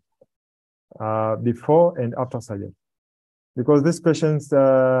system before and after surgery, because these patients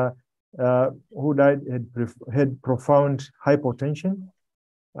who died had profound hypotension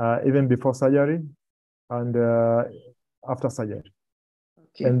even before surgery and after surgery.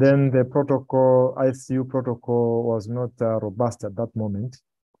 Okay. And then the protocol, ICU protocol, was not robust at that moment,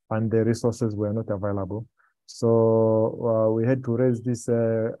 and the resources were not available. So we had to raise this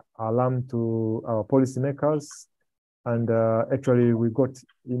alarm to our policymakers, and actually we got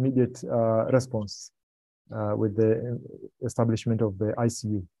immediate response with the establishment of the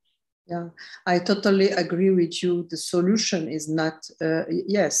ICU. Yeah, I totally agree with you. The solution is not,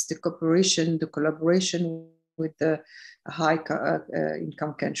 yes, the cooperation, the collaboration with the high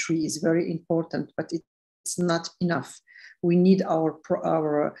income country is very important, but it's not enough. We need our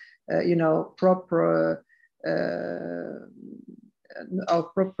proper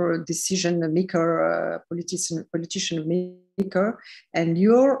decision maker, politician maker. And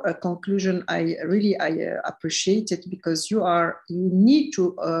your conclusion, I really appreciate it, because we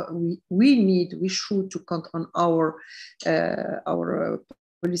should to count on our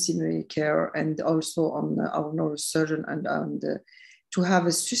policy maker and also on our neurosurgeon and to have a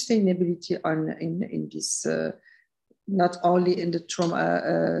sustainability in this. Not only in the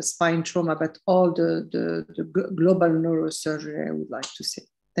trauma, spine trauma, but all the global neurosurgery, I would like to say.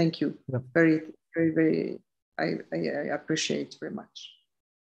 Thank you. Yeah. Very, very, very, I appreciate very much.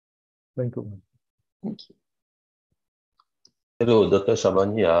 Thank you. Thank you. Hello, Dr.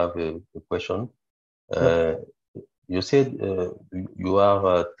 Shabani, I have a question. You said you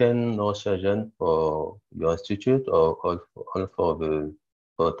are 10 neurosurgeons for your institute or all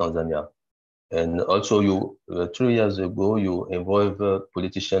for Tanzania. And also, 3 years ago, you involved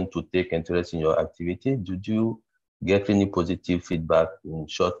politicians to take interest in your activity. Did you get any positive feedback in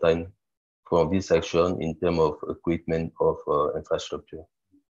short time from this action in terms of equipment of infrastructure?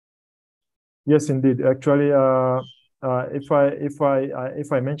 Yes, indeed. Actually,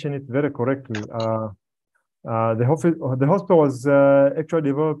 if I mention it very correctly, the hospital was actually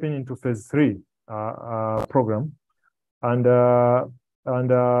developing into phase 3 program, and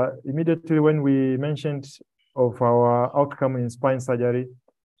immediately when we mentioned of our outcome in spine surgery,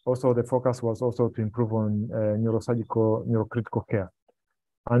 also the focus was also to improve on neurocritical care.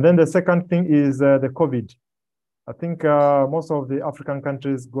 And then the second thing is the COVID. I think most of the African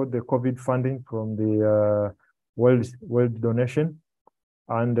countries got the COVID funding from the world donation,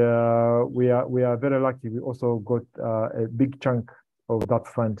 and we are very lucky. We also got a big chunk of that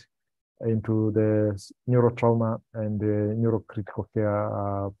fund into the neurotrauma and the neurocritical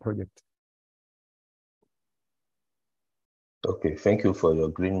care project. Okay, thank you for your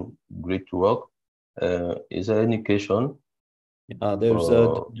great work. Is there any question? There's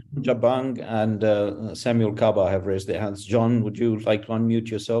Jabang and Samuel Kaba have raised their hands. John, would you like to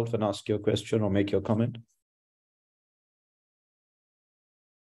unmute yourself and ask your question or make your comment?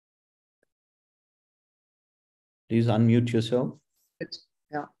 Please unmute yourself.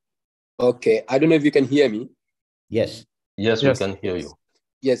 Yeah. Okay, I don't know if you can hear me. Yes. Yes, we can hear you.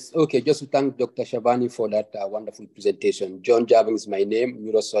 Yes, okay, just to thank Dr. Shabani for that wonderful presentation. John Jabang is my name,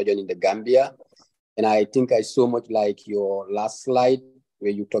 neurosurgeon in the Gambia. And I think I so much like your last slide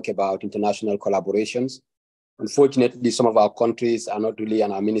where you talk about international collaborations. Unfortunately, some of our countries are not really,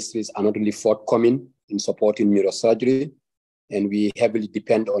 and our ministries are not really forthcoming in supporting neurosurgery. And we heavily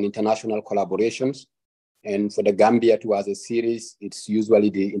depend on international collaborations. And for the Gambia too, as a series, it's usually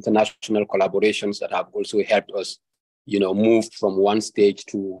the international collaborations that have also helped us, move from one stage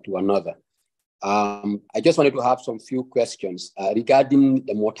to another. I just wanted to have some few questions regarding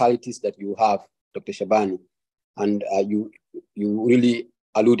the mortalities that you have, Dr. Shabani, and you really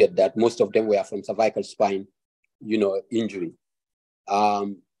alluded that most of them were from cervical spine, injury.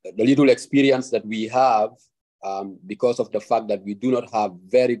 The little experience that we have, because of the fact that we do not have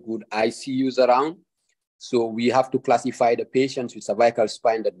very good ICUs around, so we have to classify the patients with cervical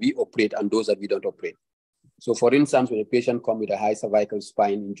spine that we operate and those that we don't operate. So for instance, when a patient comes with a high cervical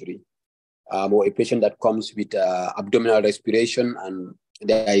spine injury, or a patient that comes with abdominal respiration and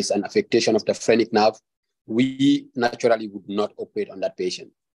there is an affectation of the phrenic nerve, we naturally would not operate on that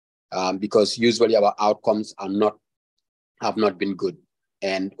patient because usually our outcomes have not been good.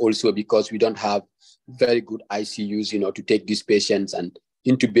 And also because we don't have very good ICUs, to take these patients and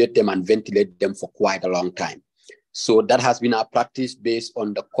intubate them and ventilate them for quite a long time. So that has been our practice based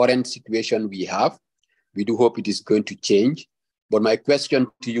on the current situation we have. We do hope it is going to change. But my question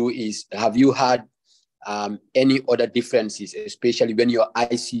to you is, have you had any other differences, especially when your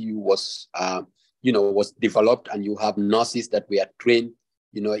ICU was developed and you have nurses that were trained,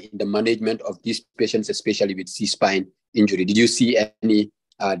 in the management of these patients, especially with C-spine injury? Did you see any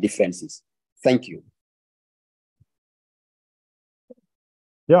differences? Thank you.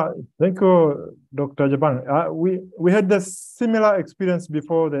 Yeah, thank you, Dr. Jabang. We had the similar experience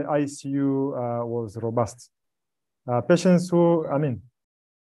before the ICU was robust. Patients who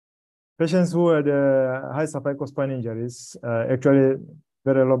had high cervical spine injuries, actually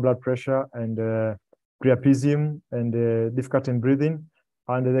very low blood pressure and priapism and difficulty in breathing,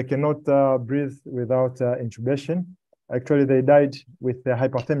 and they cannot breathe without intubation. Actually, they died with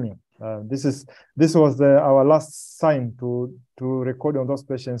hypothermia. This was our last sign to record on those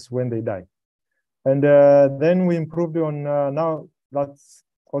patients when they die. And then we improved on now that's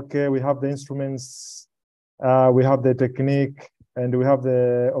okay, we have the instruments We have the technique, and we have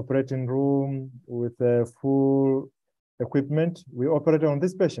the operating room with the full equipment. We operated on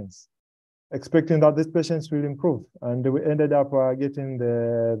these patients, expecting that these patients will improve. And we ended up getting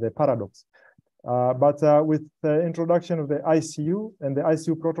the paradox. But with the introduction of the ICU and the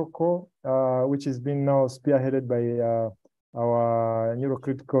ICU protocol, which is being now spearheaded by our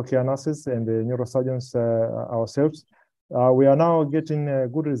neurocritical care nurses and the neurosurgeons ourselves, we are now getting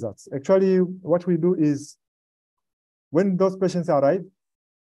good results. Actually, what we do is, when those patients arrive,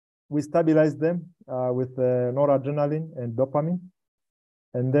 we stabilize them with noradrenaline and dopamine.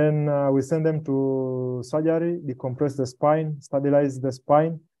 And then we send them to surgery, decompress the spine, stabilize the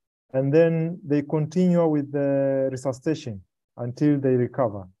spine, and then they continue with the resuscitation until they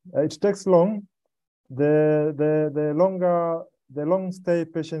recover. It takes long. The long stay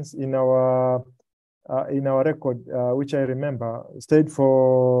patients in our record, which I remember, stayed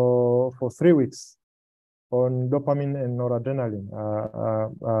for 3 weeks on dopamine and noradrenaline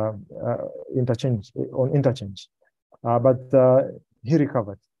interchange. But he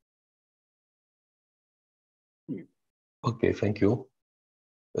recovered. Okay, thank you.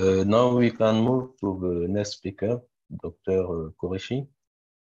 Now we can move to the next speaker, Dr. Qureshi.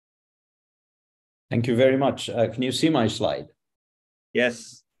 Thank you very much. Can you see my slide?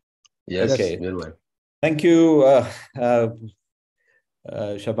 Yes. Yes, okay. Very well. Thank you,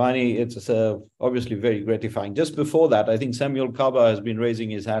 Shabani. It's obviously very gratifying. Just before that, I think Samuel Kaba has been raising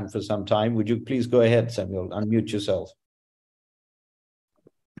his hand for some time. Would you please go ahead, Samuel, unmute yourself.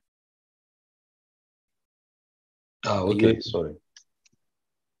 Okay, sorry.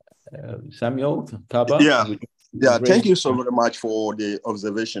 Samuel Kaba? Yeah, thank you so very much for the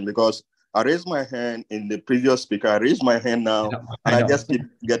observation, because I raised my hand in the previous speaker. I raised my hand now, and I just keep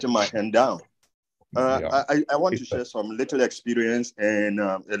getting my hand down. I want to share some little experience and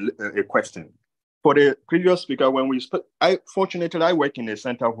a question. For the previous speaker, when we fortunately, I work in a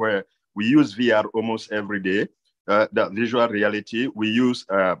center where we use VR almost every day. The visual reality, we use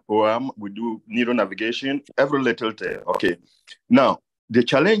OAM, we do neuro navigation, every little thing. Okay. Now, the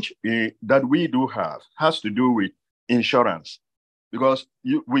challenge that we do have has to do with insurance, because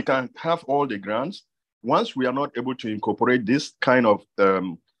we can have all the grants. Once we are not able to incorporate this kind of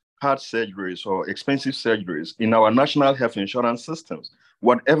heart surgeries or expensive surgeries in our national health insurance systems,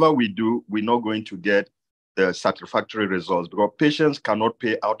 whatever we do, we're not going to get satisfactory results, because patients cannot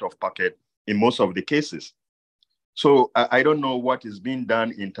pay out of pocket in most of the cases. So I don't know what is being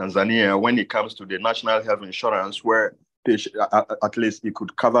done in Tanzania when it comes to the national health insurance, where at least it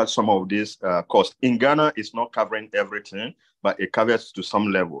could cover some of these costs. In Ghana, it's not covering everything, but it covers to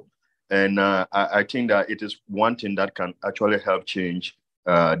some level. And I think that it is one thing that can actually help change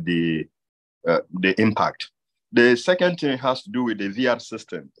the impact. The second thing has to do with the VR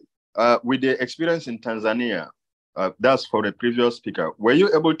system. With the experience in Tanzania, that's for the previous speaker, were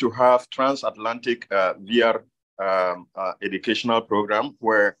you able to have transatlantic VR educational program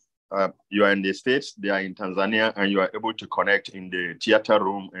where you are in the States, they are in Tanzania, and you are able to connect in the theater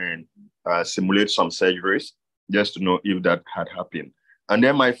room and simulate some surgeries, just to know if that had happened. And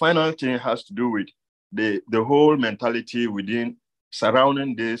then my final thing has to do with the whole mentality within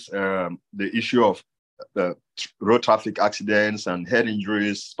surrounding this, the issue of road traffic accidents and head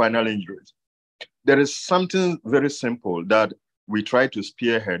injuries, spinal injuries. There is something very simple that we try to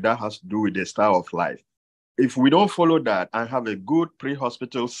spearhead that has to do with the style of life. If we don't follow that and have a good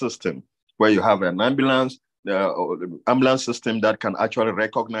pre-hospital system where you have an ambulance, ambulance system that can actually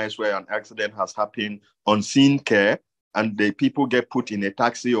recognize where an accident has happened, on-scene care, and the people get put in a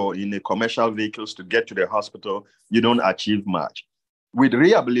taxi or in a commercial vehicles to get to the hospital, you don't achieve much. With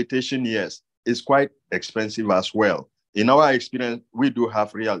rehabilitation, yes, it's quite expensive as well. In our experience, we do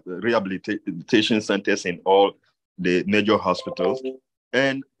have rehabilitation centers in all the major hospitals,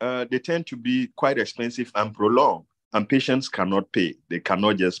 and they tend to be quite expensive and prolonged, and patients cannot pay. They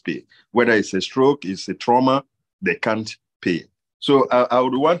cannot just pay. Whether it's a stroke, it's a trauma, they can't pay. So I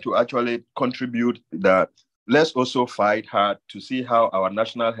would want to actually contribute that. Let's also fight hard to see how our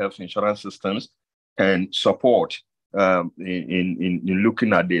national health insurance systems can support in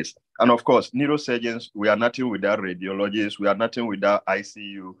looking at this. And of course, neurosurgeons, we are nothing without radiologists, we are nothing without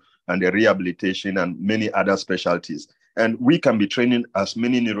ICU and the rehabilitation and many other specialties. And we can be training as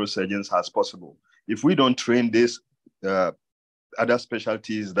many neurosurgeons as possible. If we don't train these other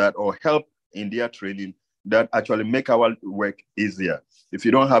specialties that or help in their training, that actually make our work easier. If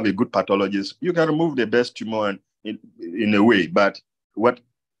you don't have a good pathologist, you can remove the best tumor in a way, but what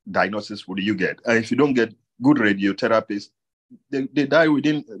diagnosis would you get? And if you don't get good radiotherapists, they die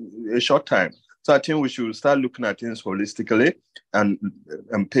within a short time. So I think we should start looking at things holistically and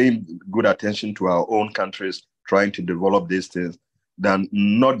paying good attention to our own countries trying to develop these things, than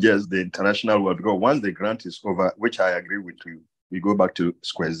not just the international world. Because once the grant is over, which I agree with you, we go back to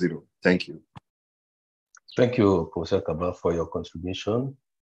square zero. Thank you. Thank you, Professor Kaba, for your contribution.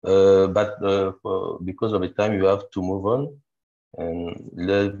 Because of the time, you have to move on and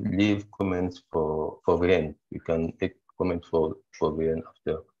leave comments for the end. We can take comments for the end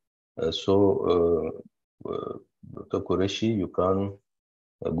after. Dr. Qureshi, you can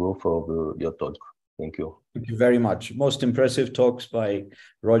go for your talk. Thank you. Thank you very much. Most impressive talks by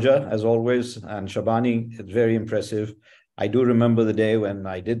Roger, as always, and Shabani. It's very impressive. I do remember the day when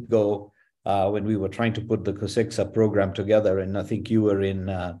I did go, when we were trying to put the COSEXA program together, and I think you were in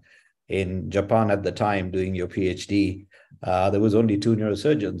Japan at the time doing your PhD. There was only 2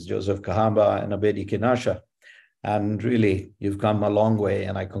 neurosurgeons, Joseph Kahamba and Abedi Kinasha. And really, you've come a long way,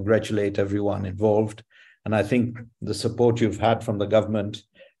 and I congratulate everyone involved. And I think the support you've had from the government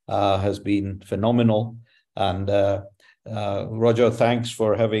has been phenomenal. And Roger, thanks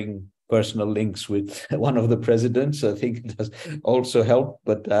for having personal links with one of the presidents. I think it has also helped,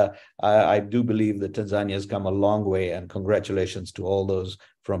 but I do believe that Tanzania has come a long way, and congratulations to all those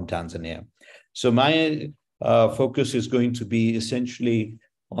from Tanzania. So my focus is going to be essentially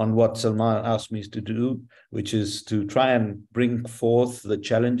on what Salman asked me to do, which is to try and bring forth the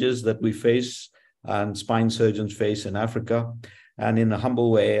challenges that we face and spine surgeons face in Africa. And in a humble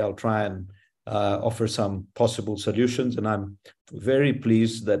way, I'll try and offer some possible solutions. And I'm very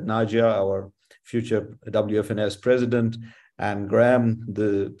pleased that Nadia, our future WFNS president, and Graham,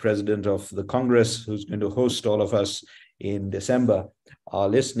 the president of the Congress, who's going to host all of us in December, are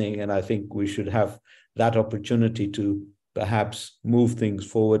listening. And I think we should have that opportunity to perhaps move things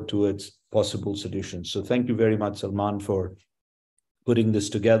forward towards possible solutions. So thank you very much, Salman, for putting this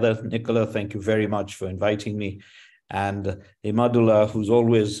together. Nicola, thank you very much for inviting me. And Imadullah, who's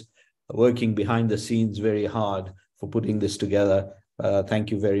always working behind the scenes very hard for putting this together.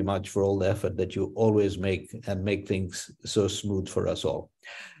 Thank you very much for all the effort that you always make and make things so smooth for us all.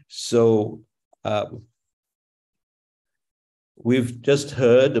 So we've just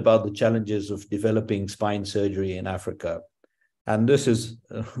heard about the challenges of developing spine surgery in Africa. And this is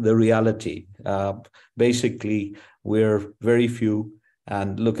the reality. Basically, we're very few,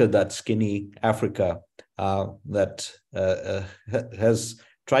 and look at that skinny Africa that has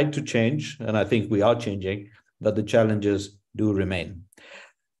tried to change, and I think we are changing, but the challenges do remain.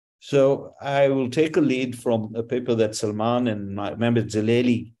 So I will take a lead from a paper that Salman and Mehmet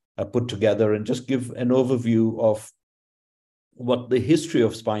Zeleli put together and just give an overview of what the history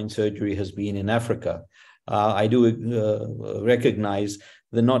of spine surgery has been in Africa. I do recognize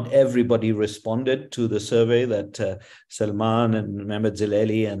that not everybody responded to the survey that Salman and Mehmet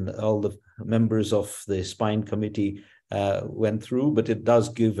Zeleli and all the members of the spine committee went through, but it does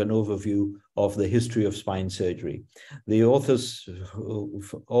give an overview of the history of spine surgery. The authors,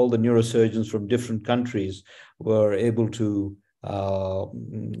 all the neurosurgeons from different countries, were able to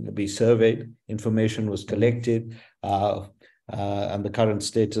be surveyed. Information was collected, and the current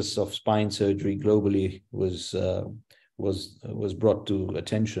status of spine surgery globally was brought to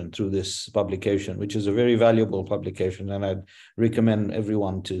attention through this publication, which is a very valuable publication, and I'd recommend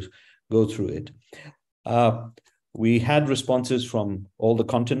everyone to go through it. We had responses from all the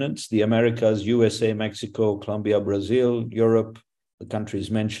continents, the Americas, USA, Mexico, Colombia, Brazil, Europe, the countries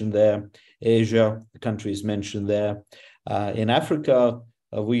mentioned there, Asia, the countries mentioned there. In Africa,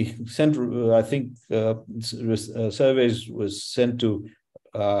 we sent, I think, surveys was sent to,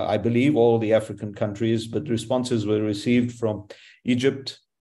 I believe, all the African countries, but responses were received from Egypt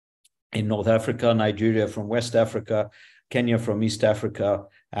in North Africa, Nigeria from West Africa, Kenya from East Africa,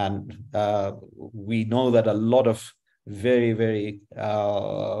 and we know that a lot of very, very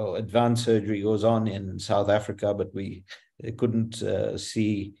advanced surgery goes on in South Africa, but we couldn't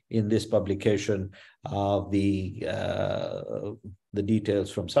see in this publication the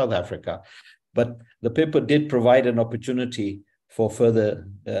details from South Africa. But the paper did provide an opportunity for further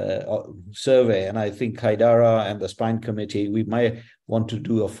survey, and I think Haidara and the Spine Committee, we might want to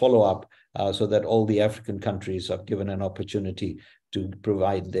do a follow-up so that all the African countries are given an opportunity to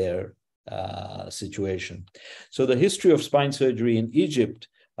provide their situation. So the history of spine surgery in Egypt,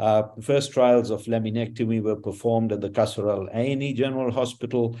 the first trials of laminectomy were performed at the Qasr Al Aini General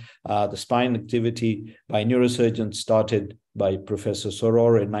Hospital. The spine activity by neurosurgeons started by Professor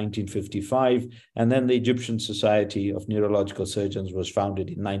Soror in 1955, and then the Egyptian Society of Neurological Surgeons was founded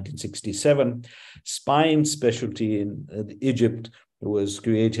in 1967. Spine specialty in Egypt was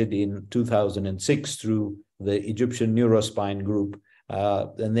created in 2006 through the Egyptian Neurospine Group,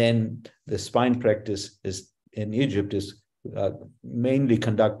 And then the spine practice is in Egypt is mainly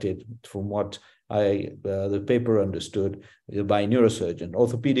conducted, from what the paper understood, by neurosurgeon.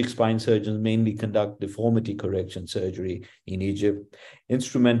 Orthopedic spine surgeons mainly conduct deformity correction surgery in Egypt.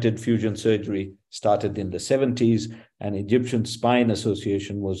 Instrumented fusion surgery started in the 70s, and Egyptian Spine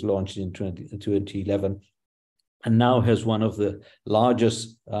Association was launched in 2011, and now has one of the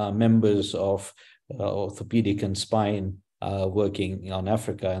largest members of orthopedic and spine working on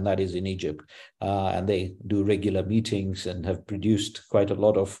Africa, and that is in Egypt. And they do regular meetings and have produced quite a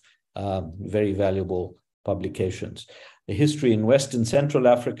lot of very valuable publications. The history in West and Central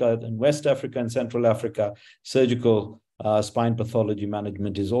Africa, and West Africa and Central Africa, surgical spine pathology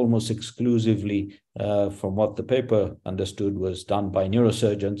management is almost exclusively, from what the paper understood, was done by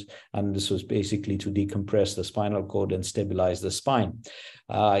neurosurgeons, and this was basically to decompress the spinal cord and stabilize the spine.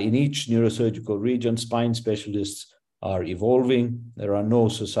 In each neurosurgical region, spine specialists are evolving. There are no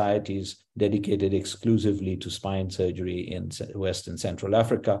societies dedicated exclusively to spine surgery in West and Central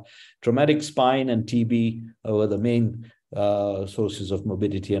Africa. Traumatic spine and TB were the main sources of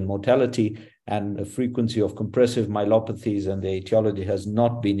morbidity and mortality, and the frequency of compressive myelopathies and the etiology has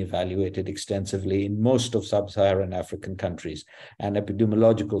not been evaluated extensively in most of sub-Saharan African countries. And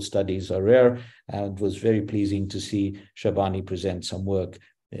epidemiological studies are rare, and it was very pleasing to see Shabani present some work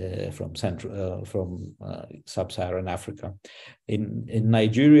from sub-Saharan Africa. In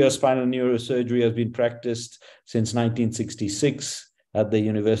Nigeria, spinal neurosurgery has been practiced since 1966 at the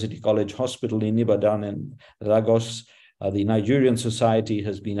University College Hospital in Ibadan and Lagos. The Nigerian Society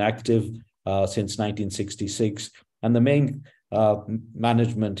has been active since 1966, and the main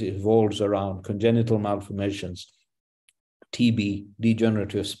management evolves around congenital malformations, TB,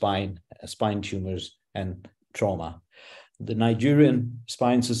 degenerative spine tumors, and trauma. The Nigerian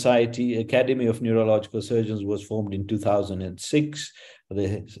Spine Society Academy of Neurological Surgeons was formed in 2006.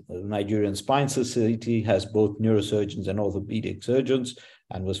 The Nigerian Spine Society has both neurosurgeons and orthopedic surgeons,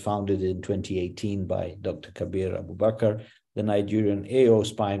 and was founded in 2018 by Dr. Kabir Abubakar. The Nigerian AO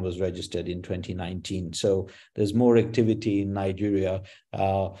Spine was registered in 2019. So there's more activity in Nigeria.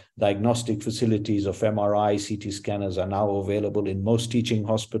 Diagnostic facilities of MRI, CT scanners are now available in most teaching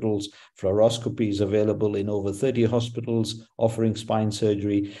hospitals. Fluoroscopy is available in over 30 hospitals offering spine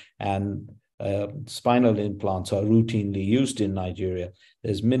surgery, and spinal implants are routinely used in Nigeria.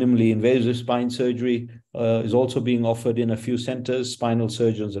 There's minimally invasive spine surgery is also being offered in a few centers. Spinal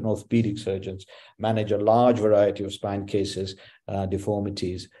surgeons and orthopedic surgeons manage a large variety of spine cases,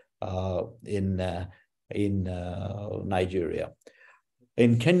 deformities in Nigeria.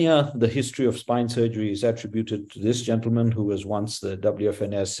 In Kenya, the history of spine surgery is attributed to this gentleman who was once the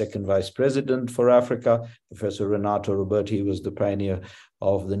WFNS second vice president for Africa. Professor Renato Roberti was the pioneer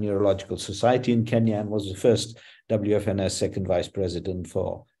of the Neurological Society in Kenya and was the first WFNS second vice president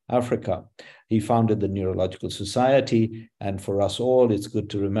for Africa. He founded the Neurological Society, and for us all, it's good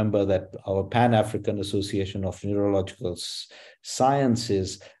to remember that our Pan-African Association of Neurological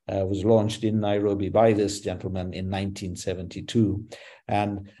Sciences was launched in Nairobi by this gentleman in 1972.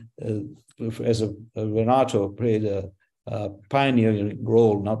 And Professor Renato played a pioneering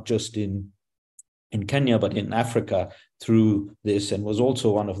role, not just in Kenya, but in Africa through this, and was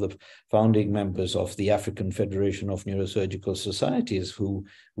also one of the founding members of the African Federation of Neurosurgical Societies,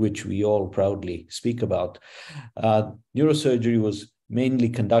 which we all proudly speak about. Neurosurgery was mainly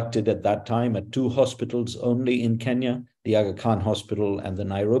conducted at that time at two hospitals only in Kenya, the Aga Khan Hospital and the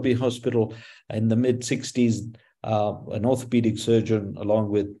Nairobi Hospital. In the mid-60s, an orthopedic surgeon, along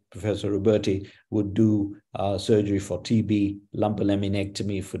with Professor Roberti, would do surgery for TB,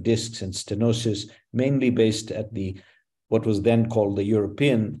 lumpolaminectomy for discs and stenosis, mainly based at what was then called the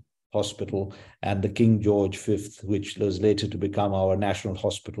European Hospital and the King George V, which was later to become our national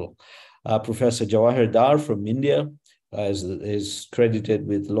hospital. Professor Jawahar Dar from India is credited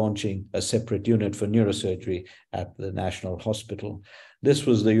with launching a separate unit for neurosurgery at the National Hospital. This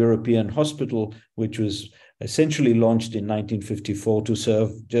was the European Hospital, which was essentially launched in 1954 to serve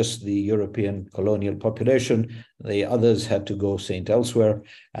just the European colonial population. The others had to go saint elsewhere,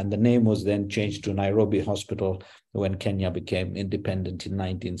 and the name was then changed to Nairobi Hospital when Kenya became independent in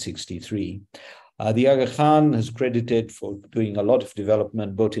 1963. The Aga Khan is credited for doing a lot of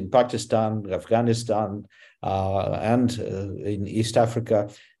development both in Pakistan, Afghanistan, and in East Africa,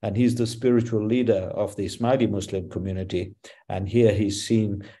 and he's the spiritual leader of the Ismaili Muslim community. And here he's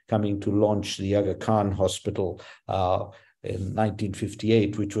seen coming to launch the Aga Khan Hospital in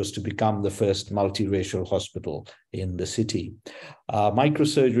 1958, which was to become the first multiracial hospital in the city.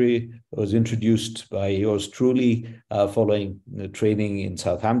 Microsurgery was introduced by yours truly following training in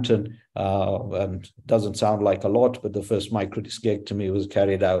Southampton, and doesn't sound like a lot, but the first microdiscectomy was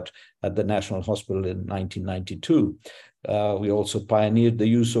carried out at the National Hospital in 1992. We also pioneered the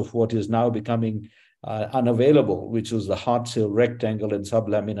use of what is now becoming unavailable, which was the heart cell rectangle and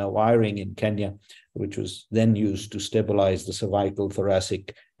sublaminar wiring in Kenya, which was then used to stabilize the cervical,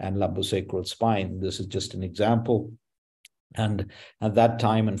 thoracic, and lumbosacral spine. This is just an example. And at that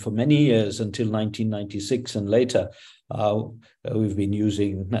time, and for many years until 1996 and later, we've been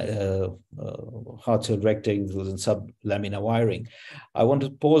using heart cell rectangles and sublaminar wiring. I want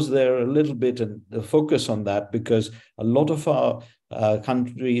to pause there a little bit and focus on that, because a lot of our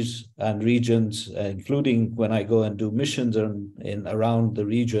countries and regions, including when I go and do missions around the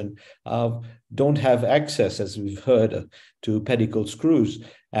region, don't have access, as we've heard, to pedicle screws,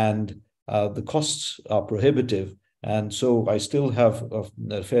 and the costs are prohibitive. And so I still have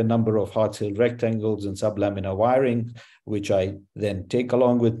a fair number of heart cell rectangles and sublaminar wiring, which I then take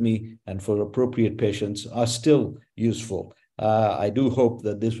along with me, and for appropriate patients are still useful. I do hope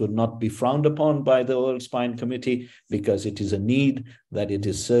that this will not be frowned upon by the World Spine Committee, because it is a need that it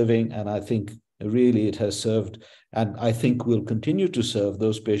is serving, and I think really it has served, and I think will continue to serve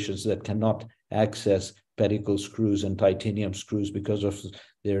those patients that cannot access pedicle screws and titanium screws because of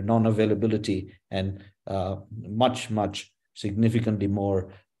their non-availability and much significantly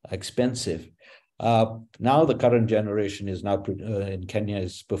more expensive. Now the current generation is now in Kenya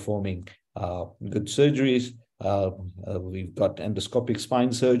is performing good surgeries. We've got endoscopic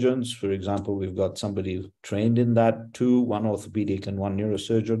spine surgeons. For example, we've got somebody trained in that too, one orthopedic and one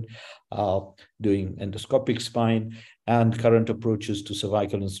neurosurgeon doing endoscopic spine. And current approaches to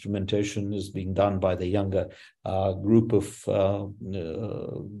cervical instrumentation is being done by the younger group of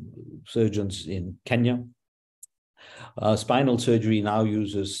surgeons in Kenya. Spinal surgery now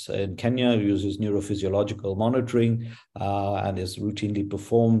in Kenya uses neurophysiological monitoring and is routinely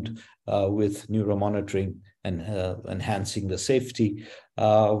performed with neuromonitoring and enhancing the safety.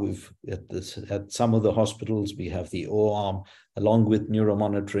 At some of the hospitals, we have the O-arm along with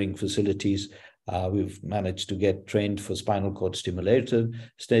neuromonitoring facilities. We've managed to get trained for spinal cord stimulation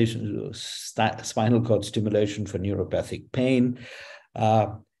for neuropathic pain.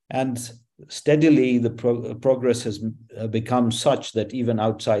 And steadily, the progress has become such that even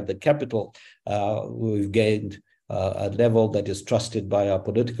outside the capital, we've gained a level that is trusted by our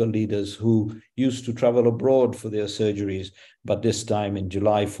political leaders who used to travel abroad for their surgeries. But this time, in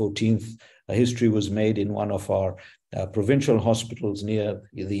July 14th, a history was made in one of our provincial hospitals near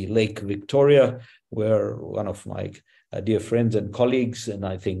the Lake Victoria, where one of my dear friends and colleagues, and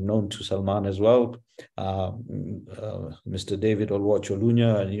I think known to Salman as well, Mr. David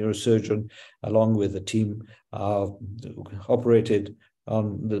Olwach-Olunya, a neurosurgeon, along with the team, operated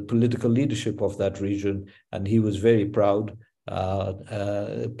on the political leadership of that region. And he was very proud,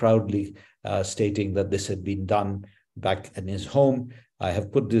 proudly stating that this had been done back in his home. I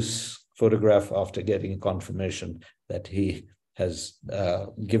have put this photograph after getting confirmation that he has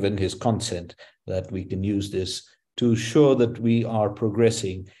given his consent that we can use this to show that we are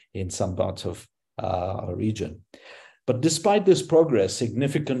progressing in some parts of our region. But despite this progress,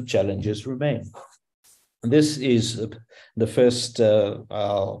 significant challenges remain. This is the first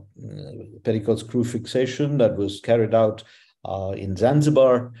pedicle screw fixation that was carried out in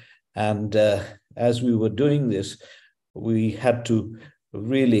Zanzibar. And as we were doing this, we had to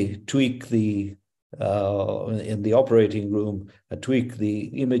really tweak in the operating room, tweak the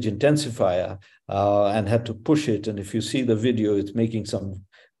image intensifier and had to push it. And if you see the video, it's making some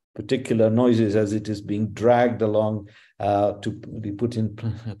particular noises as it is being dragged along to be put in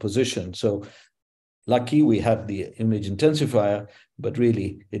position. So lucky we had the image intensifier, but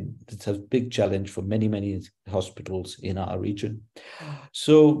really it's a big challenge for many hospitals in our region.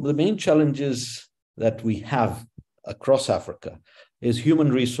 So the main challenges that we have across Africa is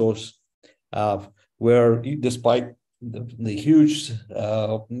human resource, where despite the huge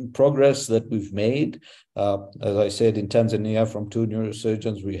progress that we've made, as I said, in Tanzania, from 2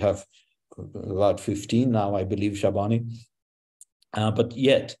 neurosurgeons, we have about 15 now, I believe, Shabani. But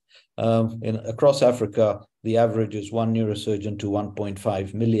yet, across Africa, the average is 1 neurosurgeon to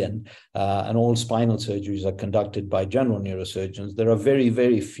 1.5 million, and all spinal surgeries are conducted by general neurosurgeons. There are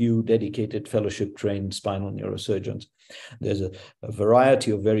very few dedicated fellowship-trained spinal neurosurgeons. There's a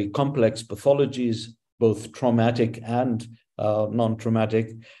variety of very complex pathologies, both traumatic and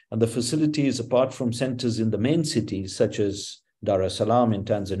non-traumatic. And the facilities, apart from centers in the main cities, such as Dar es Salaam in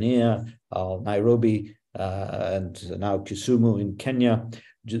Tanzania, Nairobi and now Kisumu in Kenya,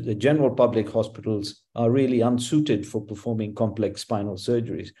 the general public hospitals are really unsuited for performing complex spinal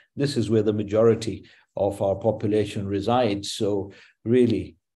surgeries. This is where the majority of our population resides. So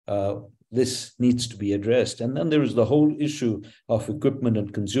really, this needs to be addressed. And then there is the whole issue of equipment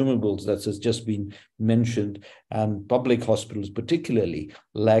and consumables that has just been mentioned, and public hospitals particularly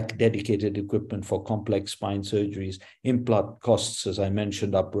lack dedicated equipment for complex spine surgeries. Implant costs, as I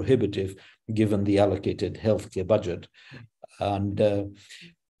mentioned, are prohibitive given the allocated healthcare budget. And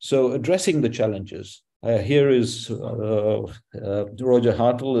so addressing the challenges, here is Roger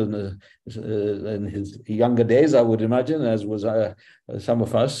Hartle in his younger days, I would imagine, as was some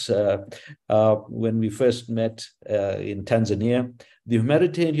of us when we first met in Tanzania. The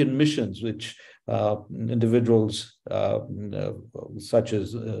humanitarian missions, which individuals such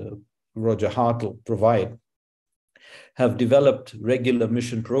as Roger Hartle provide, have developed regular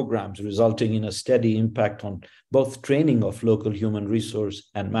mission programs resulting in a steady impact on both training of local human resource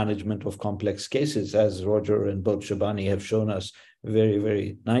and management of complex cases, as Roger and both Shabani have shown us very,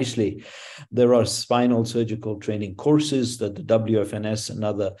 very nicely. There are spinal surgical training courses that the WFNS and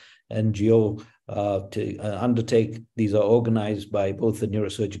other NGO undertake. These are organized by both the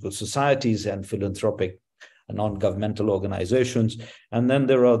neurosurgical societies and philanthropic and non-governmental organizations. And then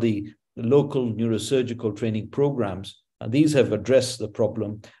there are the local neurosurgical training programs. And these have addressed the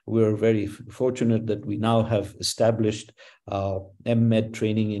problem. We're very fortunate that we now have established MED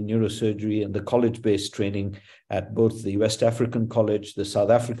training in neurosurgery and the college-based training at both the West African College, the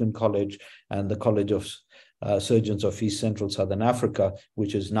South African College, and the College of Surgeons of East Central Southern Africa,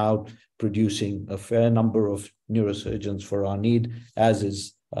 which is now producing a fair number of neurosurgeons for our need,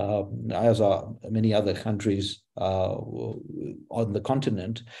 as are many other countries on the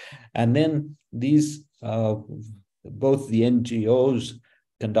continent. And then these, both the NGOs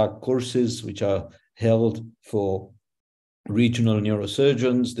conduct courses which are held for regional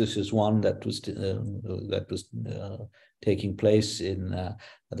neurosurgeons. This is one that was taking place in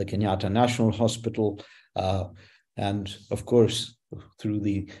the Kenyatta National Hospital. And of course, through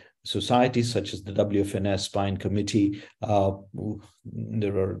the societies such as the WFNS Spine Committee,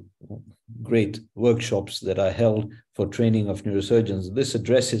 there are great workshops that are held for training of neurosurgeons. This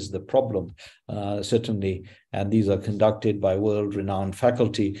addresses the problem, certainly, and these are conducted by world-renowned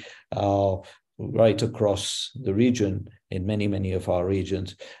faculty right across the region in many, many of our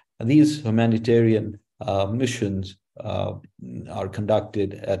regions. And these humanitarian missions are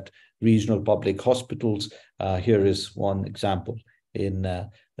conducted at regional public hospitals. Here is one example in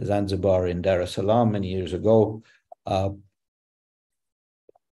Zanzibar in Dar es Salaam many years ago.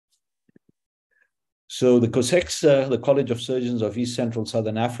 So the COSEX, the College of Surgeons of East Central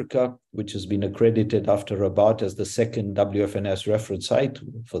Southern Africa, which has been accredited after Rabat as the second WFNS reference site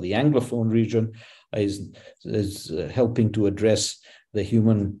for the Anglophone region, is helping to address the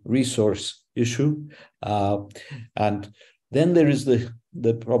human resource issue. And then there is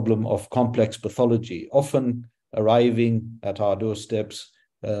the problem of complex pathology, often arriving at our doorsteps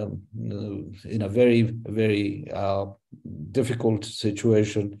in a very, very difficult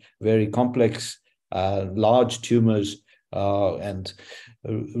situation, very complex, large tumors, and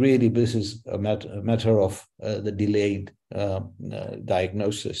really this is a matter of the delayed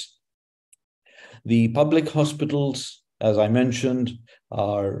diagnosis. The public hospitals, as I mentioned,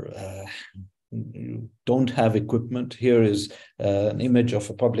 don't have equipment. Here is an image of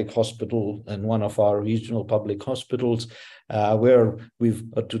a public hospital in one of our regional public hospitals where we've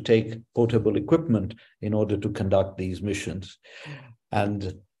got to take portable equipment in order to conduct these missions.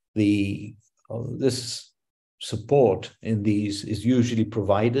 And this support in these is usually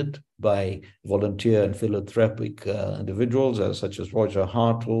provided by volunteer and philanthropic individuals such as Roger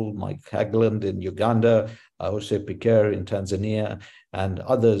Hartle, Mike Hagland in Uganda, Jose Piquer in Tanzania, and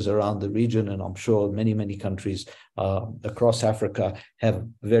others around the region. And I'm sure many, many countries across Africa have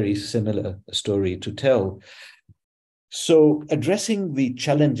very similar story to tell. So addressing the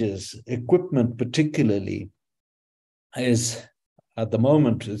challenges, equipment particularly, is at the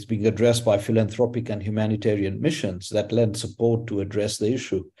moment it's being addressed by philanthropic and humanitarian missions that lend support to address the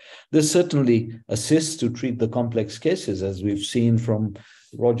issue. This certainly assists to treat the complex cases, as we've seen from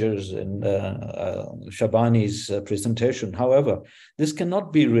Roger's and Shabani's presentation. However, this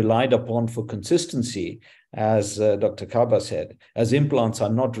cannot be relied upon for consistency, as Dr. Kaba said, as implants are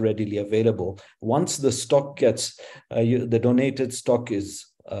not readily available. Once the stock gets, the donated stock is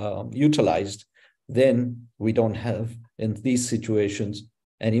utilized, then we don't have in these situations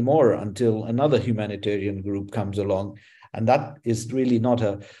anymore until another humanitarian group comes along. And that is really not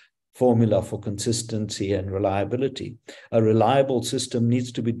a formula for consistency and reliability. A reliable system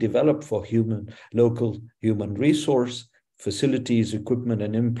needs to be developed for local human resource, facilities, equipment,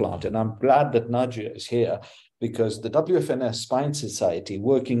 and implant. And I'm glad that Nadia is here, because the WFNS Spine Society,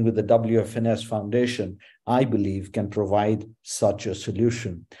 working with the WFNS Foundation, I believe can provide such a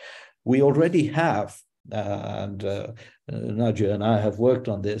solution. We already have, Nadia and I have worked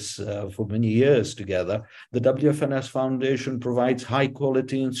on this for many years together. The WFNS Foundation provides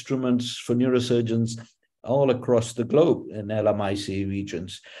high-quality instruments for neurosurgeons all across the globe in LMIC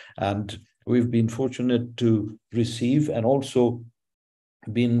regions. And we've been fortunate to receive and also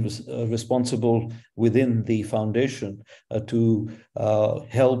been responsible within the foundation to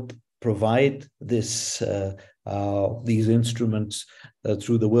help provide these instruments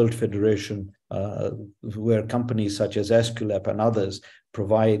through the World Federation, where companies such as Aesculap and others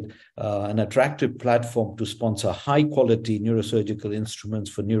provide an attractive platform to sponsor high-quality neurosurgical instruments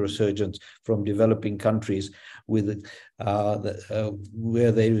for neurosurgeons from developing countries with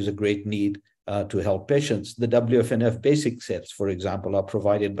where there is a great need to help patients. The WFNF basic sets, for example, are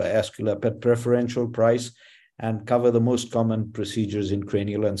provided by Aesculap at preferential price and cover the most common procedures in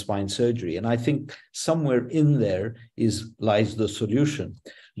cranial and spine surgery. And I think somewhere in there lies the solution.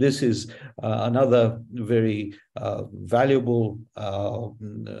 This is another very valuable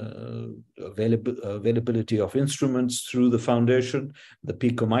availability of instruments through the foundation. The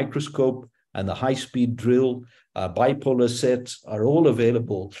Pico microscope and the high-speed drill, bipolar sets are all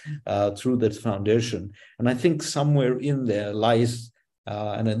available through the foundation. And I think somewhere in there lies,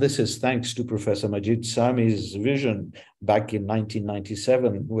 and this is thanks to Professor Majid Sami's vision back in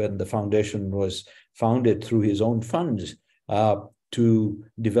 1997, when the foundation was founded through his own funds to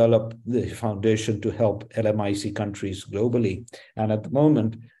develop the foundation to help LMIC countries globally. And at the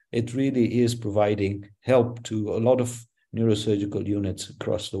moment, it really is providing help to a lot of neurosurgical units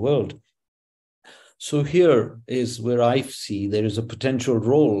across the world. So here is where I see there is a potential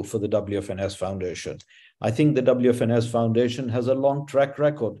role for the WFNS Foundation. I think the WFNS Foundation has a long track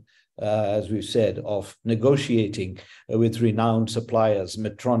record, as we've said, of negotiating with renowned suppliers,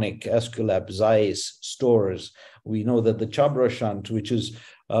 Medtronic, Aesculap, Zeiss, Stores. We know that the Chabra shunt, which is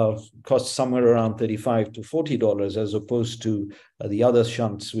costs somewhere around $35 to $40, as opposed to the other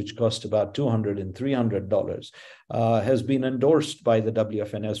shunts, which cost about $200 and $300, has been endorsed by the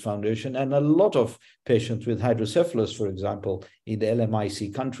WFNS Foundation. And a lot of patients with hydrocephalus, for example, in the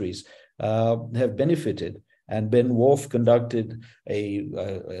LMIC countries have benefited. And Ben Wolf conducted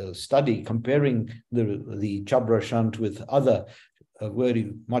a study comparing the Chabra shunt with other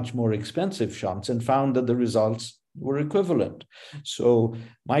very much more expensive shunts and found that the results were equivalent. So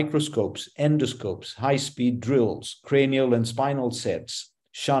microscopes, endoscopes, high-speed drills, cranial and spinal sets,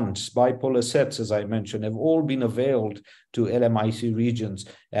 shunts, bipolar sets, as I mentioned, have all been availed to LMIC regions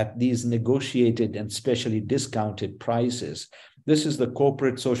at these negotiated and specially discounted prices. This is the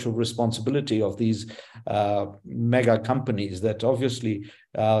corporate social responsibility of these mega companies that obviously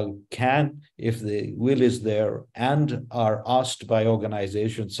can, if the will is there and are asked by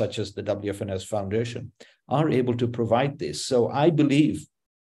organizations such as the WFNS Foundation, are able to provide this. So I believe,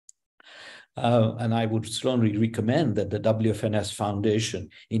 and I would strongly recommend that the WFNS Foundation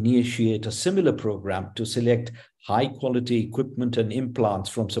initiate a similar program to select high-quality equipment and implants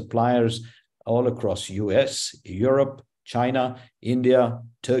from suppliers all across US, Europe, China, India,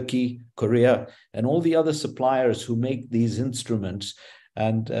 Turkey, Korea, and all the other suppliers who make these instruments,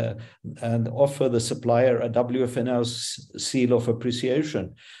 and offer the supplier a WFNS seal of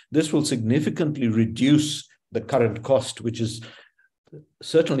appreciation. This will significantly reduce the current cost, which is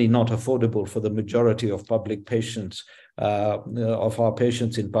certainly not affordable for the majority of public patients, of our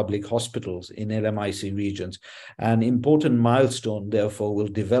patients in public hospitals in LMIC regions. An important milestone, therefore, will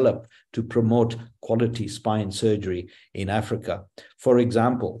develop to promote quality spine surgery in Africa. For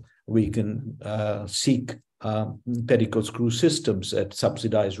example, we can seek pedicle screw systems at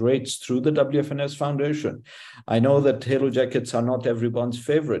subsidized rates through the WFNS Foundation. I know that halo jackets are not everyone's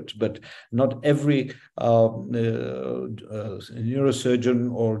favorite, but not every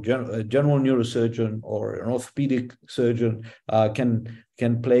neurosurgeon or general neurosurgeon or an orthopedic surgeon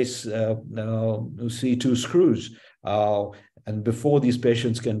can place C2 screws. And before these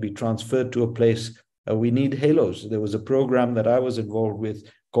patients can be transferred to a place, we need halos. There was a program that I was involved with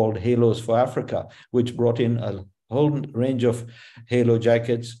called Halos for Africa, which brought in a whole range of halo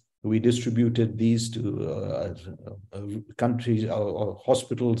jackets. We distributed these to countries or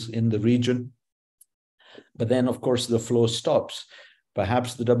hospitals in the region. But then, of course, the flow stops.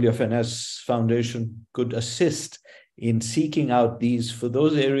 Perhaps the WFNS Foundation could assist in seeking out these for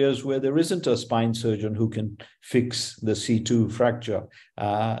those areas where there isn't a spine surgeon who can fix the C2 fracture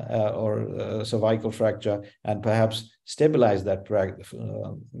or cervical fracture and perhaps stabilize that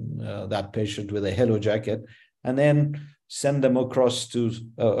patient with a halo jacket, and then send them across to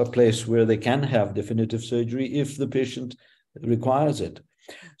a place where they can have definitive surgery if the patient requires it.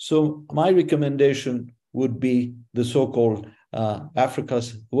 So my recommendation would be the so-called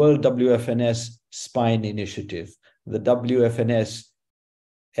Africa's World WFNS Spine Initiative, the WFNS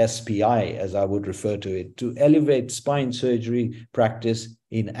SPI, as I would refer to it, to elevate spine surgery practice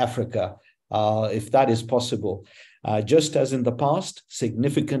in Africa, if that is possible. Just as in the past,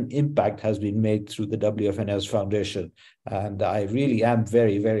 significant impact has been made through the WFNS Foundation. And I really am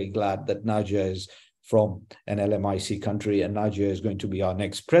very, very glad that Najia is from an LMIC country, and Najia is going to be our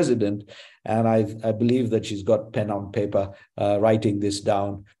next president. And I believe that she's got pen on paper writing this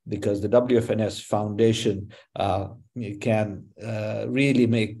down, because the WFNS Foundation can really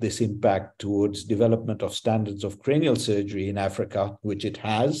make this impact towards development of standards of cranial surgery in Africa, which it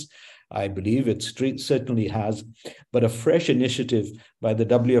has. I believe it certainly has, but a fresh initiative by the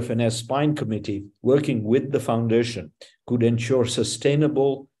WFNS Spine Committee working with the foundation could ensure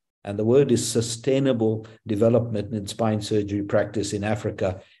sustainable, and the word is sustainable, development in spine surgery practice in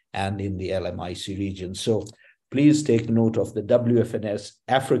Africa and in the LMIC region. So please take note of the WFNS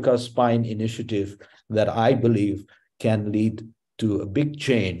Africa Spine Initiative that I believe can lead to a big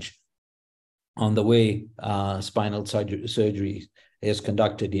change on the way spinal surgery is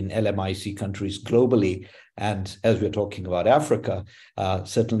conducted in LMIC countries globally. And as we're talking about Africa,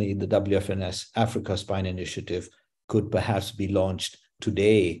 certainly the WFNS Africa Spine Initiative could perhaps be launched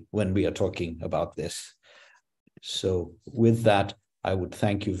today when we are talking about this. So with that, I would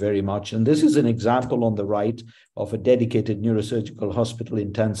thank you very much. And this is an example on the right of a dedicated neurosurgical hospital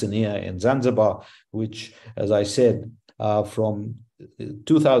in Tanzania, in Zanzibar, which, as I said, from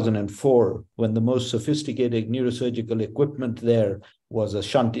 2004, when the most sophisticated neurosurgical equipment there was a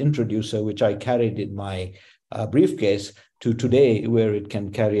shunt introducer, which I carried in my briefcase, to today, where it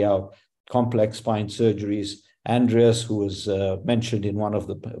can carry out complex spine surgeries. Andreas, who was mentioned in one of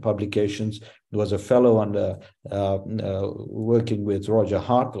the publications, was a fellow under working with Roger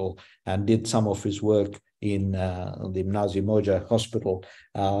Hartle, and did some of his work in the Mnazi Moja Hospital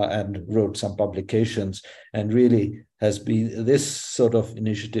and wrote some publications, and really has been, this sort of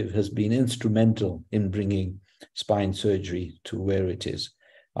initiative has been instrumental in bringing spine surgery to where it is.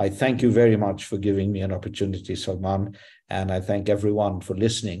 I thank you very much for giving me an opportunity, Salman, and I thank everyone for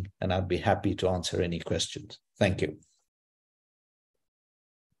listening, and I'd be happy to answer any questions. Thank you.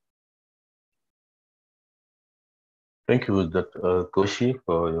 Thank you, Dr. Koshi,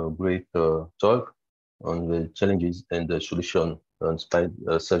 for your great talk on the challenges and the solution on spine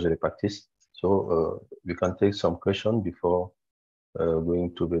surgery practice. So we can take some questions before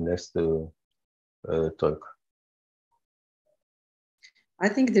going to the next talk. I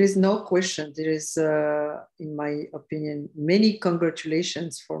think there is no question. There is, in my opinion, many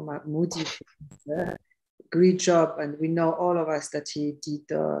congratulations for Moody. Great job. And we know all of us that he did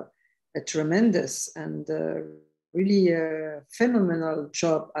a tremendous and really phenomenal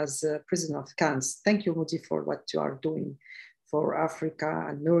job as president of CANS. Thank you, Moody, for what you are doing for Africa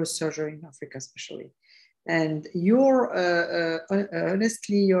and neurosurgery in Africa, especially. And your,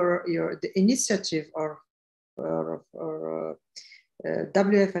 honestly, the initiative or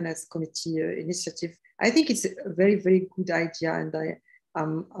WFNS committee initiative, I think it's a very, very good idea. And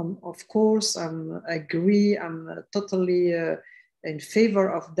of course, agree. I'm totally in favor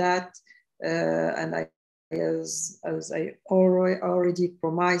of that. And as I already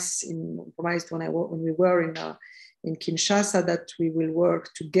promised when we were in Kinshasa, that we will work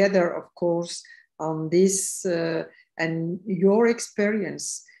together, of course, on this. And your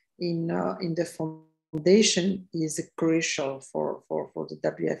experience in the foundation is crucial for the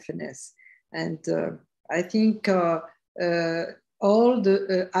WFNS. And I think all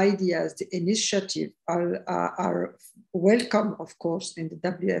the ideas, the initiative are welcome, of course, in the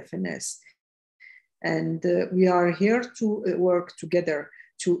WFNS. And we are here to work together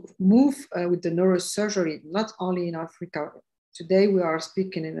to move with the neurosurgery, not only in Africa. Today we are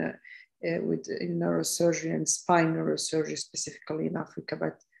speaking in neurosurgery and spine neurosurgery specifically in Africa,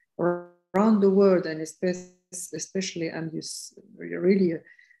 but around the world, and especially, and you really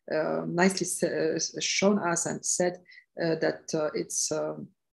nicely shown us and said that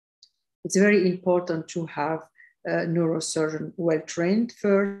it's very important to have a neurosurgeon well trained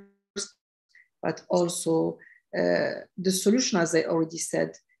first, but also the solution, as I already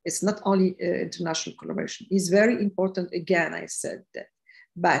said, it's not only international collaboration. It's very important, again, I said that,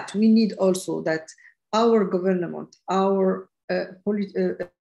 but we need also that our government, our political,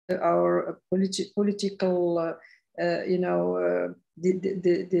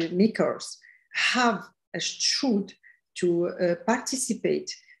 the makers should to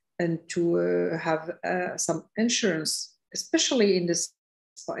participate and to have some insurance, especially in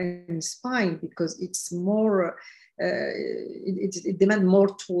spine, because it's more, it demands more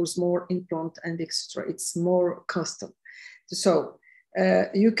tools, more implant and etc. It's more custom. So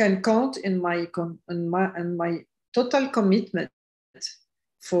you can count in my total commitment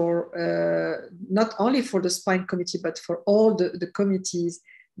for not only for the spine committee, but for all the committees.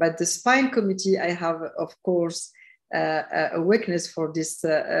 But the spine committee, I have, of course, a weakness for this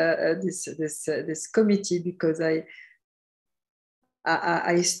committee, because I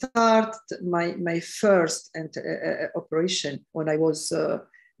started my first operation when I was a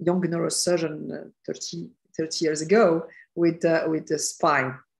young neurosurgeon 30 years ago with the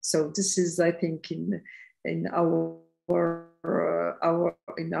spine. So this is, I think, in our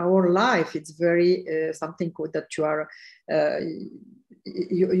life, it's very something that you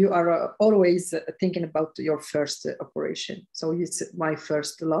are always thinking about your first operation. So it's my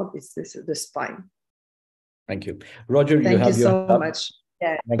first love is the spine. Thank you, Roger. Thank you so much.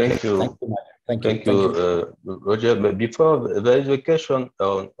 Yeah. Thank you. Thank you, Roger. But before, there is a question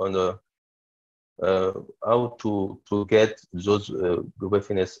on how to get those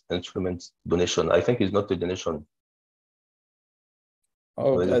WFNS instruments donation. I think it's not a donation.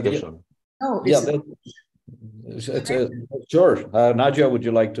 Oh, education. Yeah, sure. Nadia, would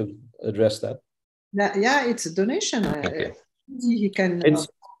you like to address that? Yeah, it's a donation. Okay. He can.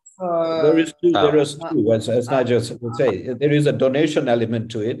 There is two, as Nadia would say. There is a donation element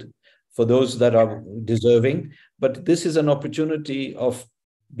to it for those that are deserving, but this is an opportunity of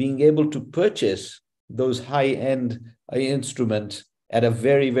being able to purchase those high-end instruments at a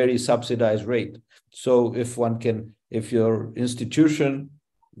very, very subsidized rate. So if your institution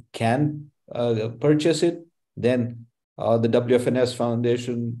can purchase it, then the WFNS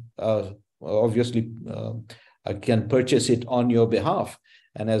Foundation obviously can purchase it on your behalf.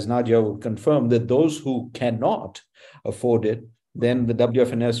 And as Nadia will confirm, that those who cannot afford it, then the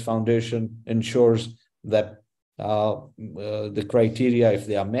WFNS Foundation ensures that the criteria, if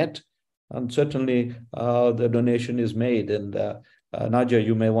they are met, and certainly the donation is made. And Nadia,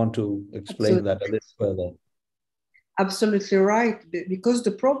 you may want to explain that a little further. Absolutely right, because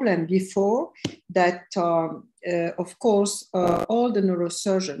the problem before that, of course, all the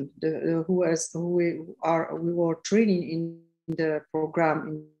neurosurgeons we were training in the program,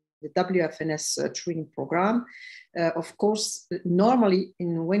 in the WFNS training program, of course, normally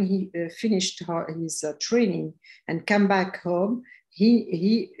when he finished his training and come back home,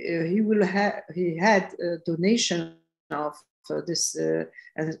 he had a donation of this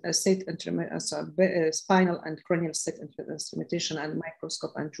spinal and cranial set instrumentation and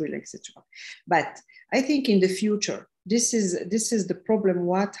microscope and drill, etc. But I think in the future, this is the problem.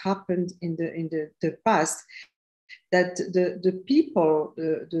 What happened in the past, that the people,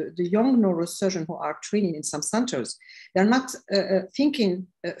 the young neurosurgeons who are training in some centers, they're not thinking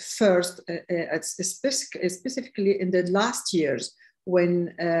first, specifically in the last years,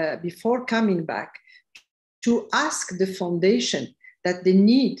 when before coming back, to ask the foundation that they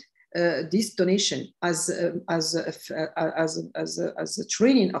need this donation as a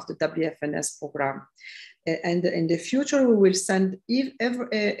training of the WFNS program. And in the future, we will send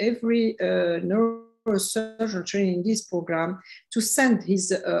every neurosurgeon training in this program to send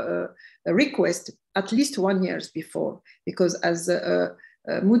his request at least 1 year before, because as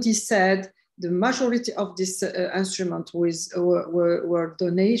Moody said, the majority of this instrument were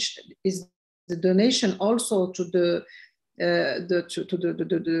donation, is the donation also to the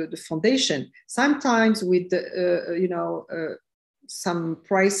foundation. Sometimes with some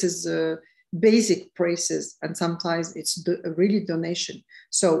prices, basic prices, and sometimes it's really donation.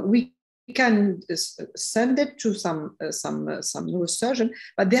 So we can send it to some neurosurgeon,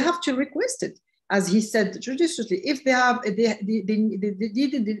 but they have to request it, as he said judiciously. If they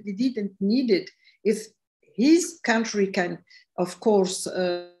didn't need it, if his country can, of course,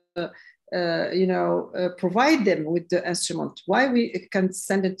 provide them with the instrument, why we can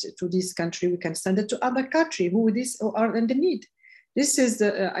send it to this country? We can send it to other country who are in the need. This is,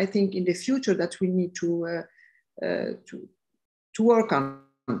 I think, in the future that we need to work on.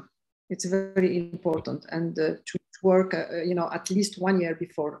 It's very important, and to work, at least 1 year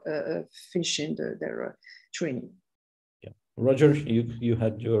before finishing their training. Yeah, Roger, you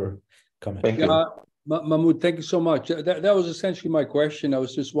had your comment. Thank you. Mahmoud, thank you so much. That was essentially my question. I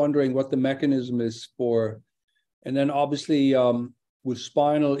was just wondering what the mechanism is for, and then obviously with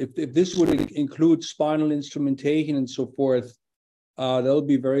spinal, if this would include spinal instrumentation and so forth, that'll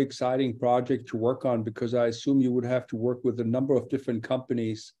be a very exciting project to work on, because I assume you would have to work with a number of different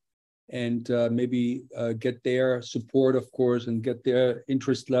companies and maybe get their support, of course, and get their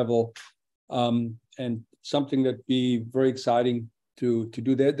interest level, and something that'd be very exciting to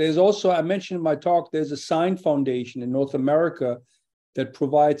do. There's also, I mentioned in my talk, there's a SIGN Foundation in North America that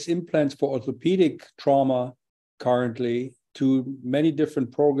provides implants for orthopedic trauma currently to many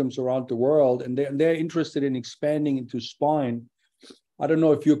different programs around the world, and they're interested in expanding into spine. I don't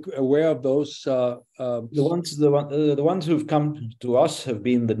know if you're aware of those. The ones who've come to us have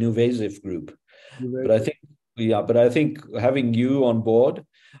been the Nuvasive group, but I think having you on board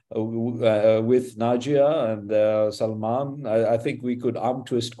with Najia and Salman, I think we could arm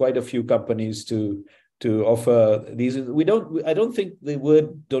twist quite a few companies to offer these. I don't think the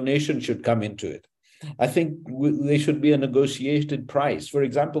word donation should come into it. I think they should be a negotiated price. For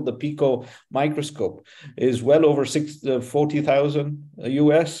example, the Pico microscope is well over 40,000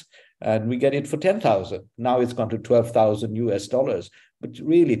 US, and we get it for 10,000. Now it's gone to 12,000 US dollars. But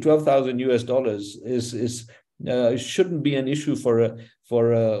really, 12,000 US dollars is shouldn't be an issue for a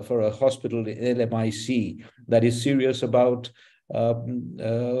hospital in LMIC that is serious about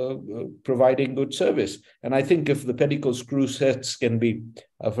providing good service. And I think if the pedicle screw sets can be,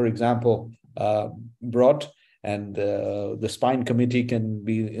 for example, brought, and the spine committee can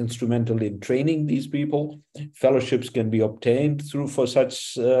be instrumental in training these people, fellowships can be obtained for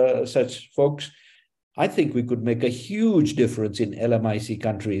such folks, I think we could make a huge difference in LMIC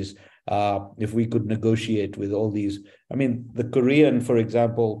countries if we could negotiate with all these. I mean, the Korean, for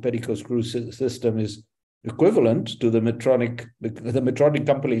example, pedicle screw system is equivalent to the Medtronic. The Medtronic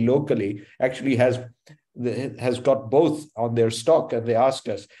company locally actually has got both on their stock, and they ask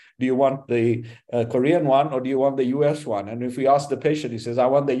us, do you want the Korean one or do you want the US one? And if we ask the patient, he says, I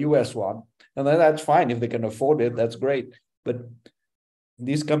want the US one. And then that's fine. If they can afford it, that's great. But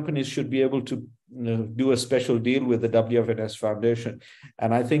these companies should be able to do a special deal with the WFNS Foundation.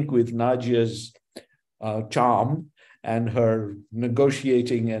 And I think with Najia's charm and her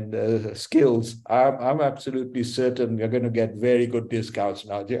negotiating and skills, I'm absolutely certain you're going to get very good discounts,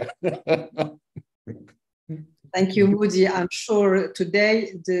 Nadia. Thank you, Moody. I'm sure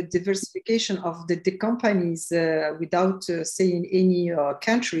today the diversification of the companies without saying any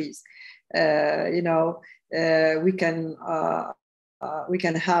countries, we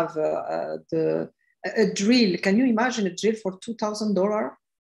can have a drill. Can you imagine a drill for $2,000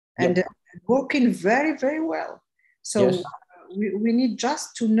 and working very, very well? So yes. we need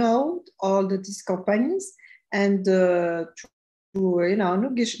just to know all these companies and to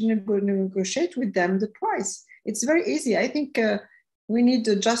negotiate with them the price. It's very easy. I think we need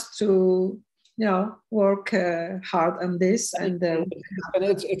just to work hard on this, and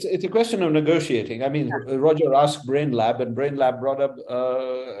it's a question of negotiating. I mean, Roger asked Brain Lab, and Brain Lab brought up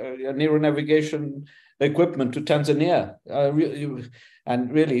neuronavigation equipment to Tanzania.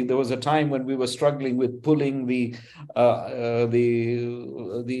 And really, there was a time when we were struggling with pulling the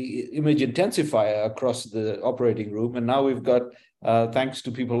image intensifier across the operating room, and now we've got, thanks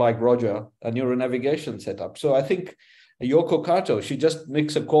to people like Roger, a neuronavigation setup. So I think Yoko Kato, she just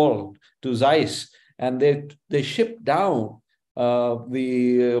makes a call to Zeiss, and they ship down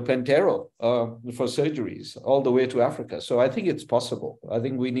the Pentero for surgeries all the way to Africa. So I think it's possible. I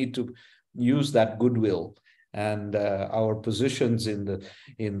think we need to use that goodwill and our positions in the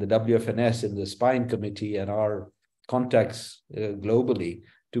WFNS, in the spine committee, and our contacts globally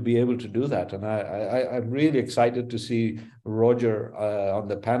to be able to do that. And I'm really excited to see Roger on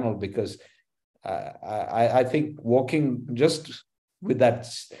the panel, because I think walking just with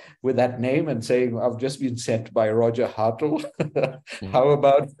that name and saying, I've just been sent by Roger Hartle. How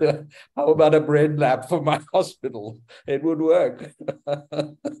about a brain lab for my hospital? It would work.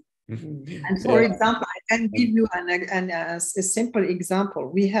 And for example, I can give you a simple example.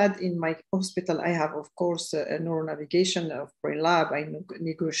 We had in my hospital, I have, of course, a neuronavigation of brain lab. I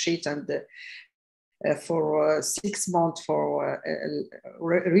negotiate and for 6 months for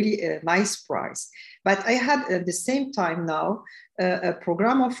really a nice price. But I had at the same time now a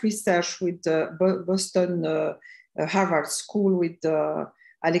program of research with Boston Harvard School with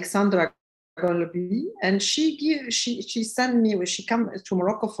Alexandra Golby, and she sent me. She came to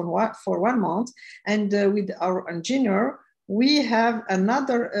Morocco for 1 month, and with our engineer, we have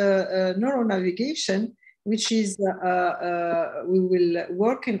another neuronavigation, which is we will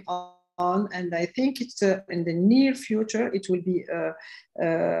working on, and I think it's in the near future. It will be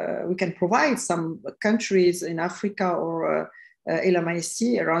we can provide some countries in Africa or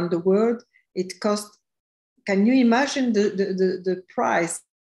LMIC around the world. It costs can you imagine the price?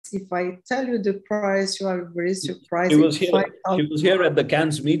 If I tell you the price, you are very surprised. She was here at the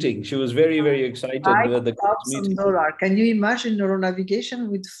Cannes meeting. She was very, very excited at the Cannes meeting. $5,000. Can you imagine neuronavigation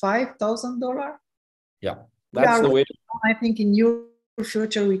with $5,000? Yeah, that's the way. I think in your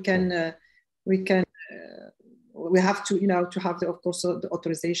future we have to, to have of course the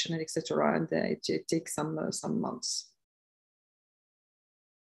authorization and etc. And it takes some months.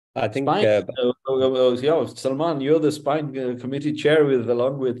 I think Salman, you're the spine committee chair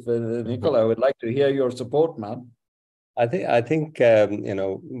along with Nicola. I would like to hear your support, man. I think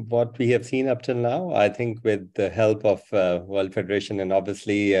what we have seen up till now, I think with the help of World Federation and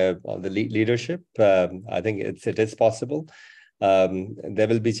obviously all the leadership, I think it is possible. There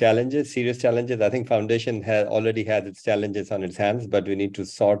will be challenges, serious challenges. I think Foundation already has its challenges on its hands, but we need to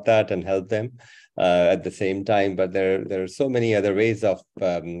sort that and help them at the same time. But there are so many other ways of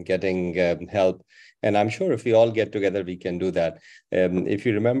getting help. And I'm sure if we all get together, we can do that. If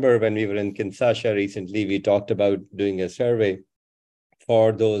you remember when we were in Kinshasa recently, we talked about doing a survey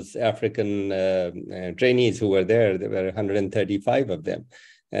for those African trainees who were there. There were 135 of them.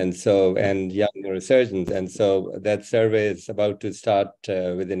 And young neurosurgeons. And so that survey is about to start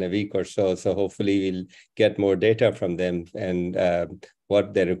within a week or so. So hopefully we'll get more data from them and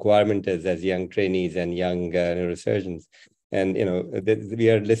what their requirement is as young trainees and young neurosurgeons. And, we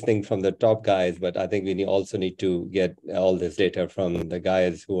are listening from the top guys, but I think we also need to get all this data from the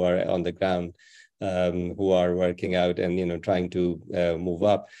guys who are on the ground, who are working out and, trying to move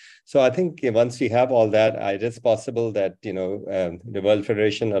up. So I think once we have all that, it is possible that, the World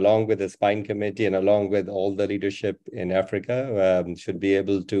Federation, along with the Spine Committee and along with all the leadership in Africa, should be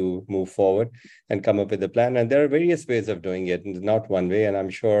able to move forward and come up with a plan. And there are various ways of doing it, and not one way. And I'm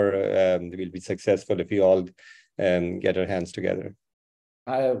sure we'll be successful if we all get our hands together.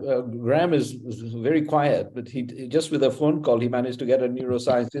 Graham is very quiet, but he just with a phone call, he managed to get a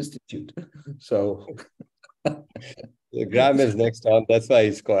neuroscience institute. So Graham is next on. That's why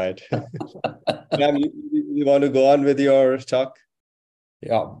he's quiet. Graham, you want to go on with your talk?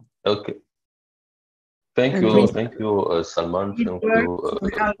 Yeah. Okay. Thank you, Salman. Thank you,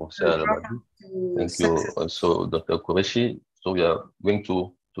 Professor Al-Abadi. Thank you also, Dr. Qureshi. So we are going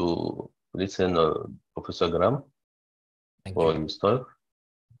to listen Professor Graham for his talk.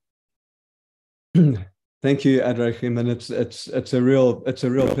 Thank you, Adrahim, and it's a real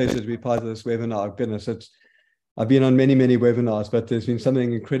pleasure to be part of this webinar. Goodness, I've been on many webinars, but there's been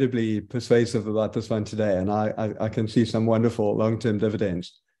something incredibly persuasive about this one today, and I can see some wonderful long-term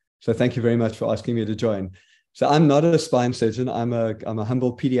dividends. So thank you very much for asking me to join. So I'm not a spine surgeon. I'm a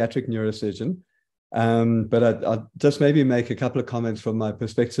humble pediatric neurosurgeon, but I'll just maybe make a couple of comments from my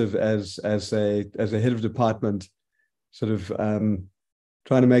perspective as a head of department, sort of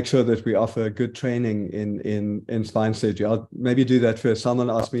trying to make sure that we offer good training in spine surgery. I'll maybe do that first.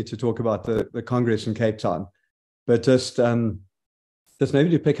 Someone asked me to talk about the Congress in Cape Town, but just maybe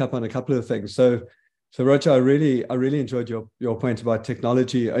to pick up on a couple of things. So Roger, I really enjoyed your point about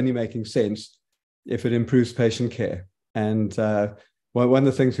technology only making sense if it improves patient care. And one of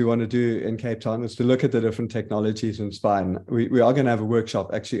the things we want to do in Cape Town is to look at the different technologies in spine. We are going to have a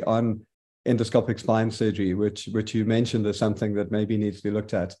workshop actually on endoscopic spine surgery, which you mentioned is something that maybe needs to be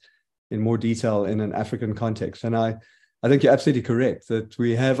looked at in more detail in an African context. And I think you're absolutely correct that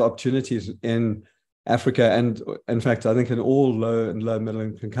we have opportunities in Africa, and in fact, I think in all low and low middle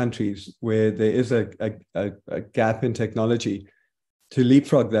income countries where there is a gap in technology, to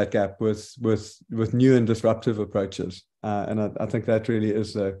leapfrog that gap with new and disruptive approaches. And I think that really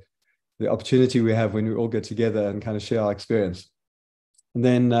is the opportunity we have when we all get together and kind of share our experience. And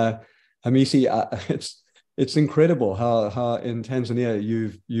then Hamisi, it's incredible how in Tanzania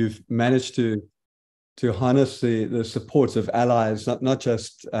you've managed to harness the support of allies, not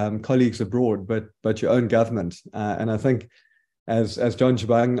just colleagues abroad, but your own government. And I think, as John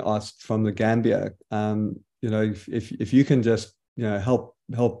Jabang asked from the Gambia, if you can just help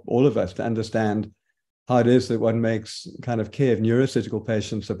all of us to understand how it is that one makes kind of care of neurosurgical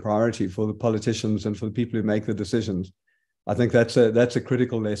patients a priority for the politicians and for the people who make the decisions. I think that's a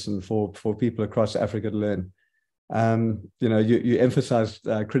critical lesson for people across Africa to learn. You emphasized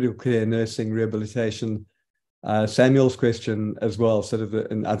critical care, nursing, rehabilitation. Samuel's question as well,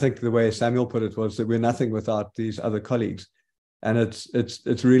 and I think the way Samuel put it was that we're nothing without these other colleagues, and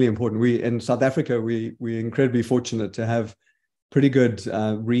it's really important. We in South Africa we're incredibly fortunate to have pretty good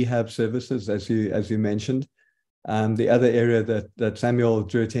rehab services, as you mentioned. The other area that Samuel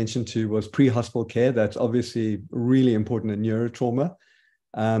drew attention to was pre-hospital care. That's obviously really important in neurotrauma.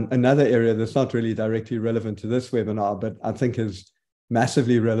 Another area that's not really directly relevant to this webinar, but I think is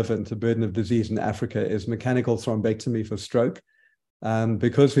massively relevant, the burden of disease in Africa, is mechanical thrombectomy for stroke.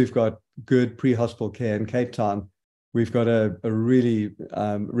 Because we've got good pre-hospital care in Cape Town, we've got a really,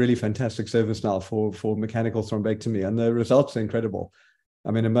 really fantastic service now for mechanical thrombectomy, and the results are incredible. I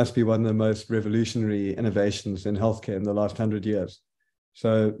mean, it must be one of the most revolutionary innovations in healthcare in the last 100 years.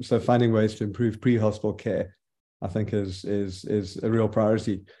 So finding ways to improve pre-hospital care, I think, is a real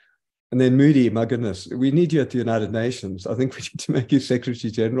priority. And then Moody, my goodness, we need you at the United Nations. I think we need to make you Secretary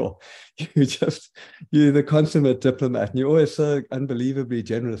General. You're the consummate diplomat, and you're always so unbelievably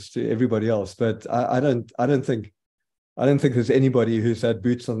generous to everybody else. But I don't think there's anybody who's had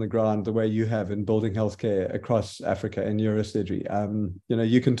boots on the ground the way you have in building healthcare across Africa and neurosurgery.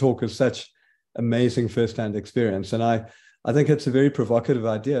 You can talk with such amazing firsthand experience, and I think it's a very provocative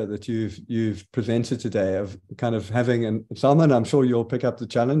idea that you've presented today of kind of having, and Salman, I'm sure you'll pick up the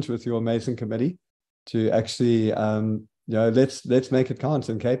challenge with your amazing committee to actually, let's make it count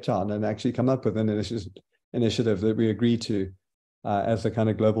in Cape Town and actually come up with an initiative that we agree to as a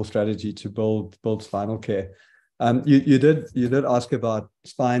kind of global strategy to build spinal care. You did ask about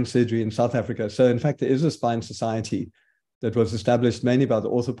spine surgery in South Africa. So in fact, there is a spine society that was established mainly by the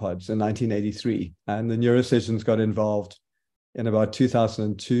orthopods in 1983, and the neurosurgeons got involved in about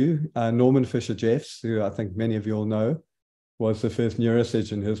 2002. Norman Fisher-Jeffs, who I think many of you all know, was the first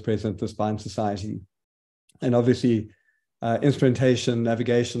neurosurgeon who was president of the Spine Society. And obviously, instrumentation,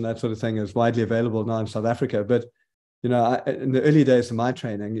 navigation, that sort of thing is widely available now in South Africa. But, in the early days of my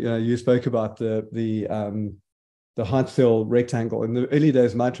training, you spoke about the Hartsfield rectangle. In the early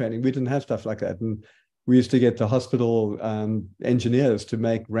days of my training, we didn't have stuff like that. And we used to get the hospital engineers to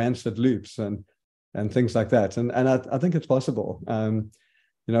make Ransford loops and things like that. And I think it's possible. One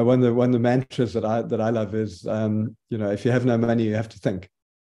of the mantras that I love is, if you have no money, you have to think.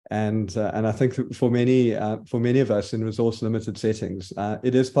 And I think for many of us in resource limited settings,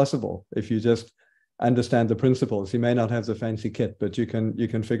 it is possible if you just understand the principles. You may not have the fancy kit, but you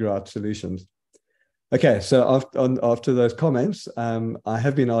can figure out solutions. Okay, so after those comments, I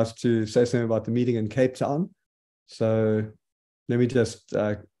have been asked to say something about the meeting in Cape Town. So let me just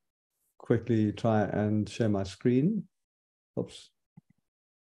quickly try and share my screen. Oops.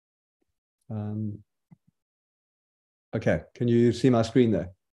 Okay, can you see my screen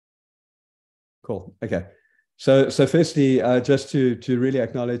there? Cool. Okay. So firstly, just to really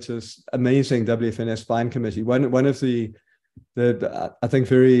acknowledge this amazing WFNS Spine Committee. One of the I think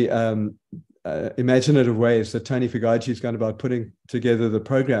very imaginative ways that Tony Figaji has gone about putting together the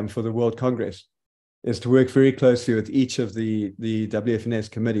program for the World Congress is to work very closely with each of the WFNS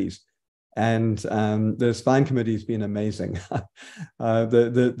committees. And the Spine Committee has been amazing.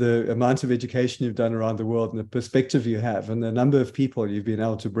 The amount of education you've done around the world and the perspective you have and the number of people you've been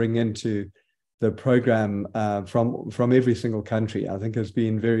able to bring into the program from every single country, I think has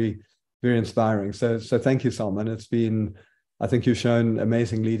been very, very inspiring. So thank you, Salman. It's been, I think you've shown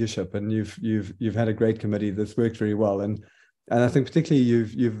amazing leadership, and you've had a great committee that's worked very well. And I think particularly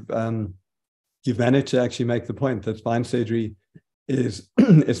you've managed to actually make the point that spine surgery is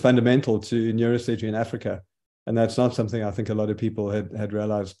fundamental to neurosurgery in Africa, and that's not something I think a lot of people had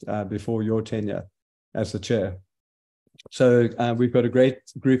realized before your tenure as the chair. So we've got a great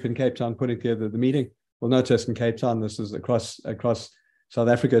group in Cape Town putting together the meeting. Well, not just in Cape Town, this is across South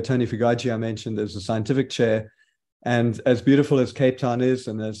Africa. Tony Figaji, I mentioned, is the scientific chair. And as beautiful as Cape Town is,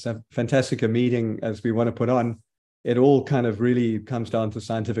 and as fantastic a meeting as we want to put on, it all kind of really comes down to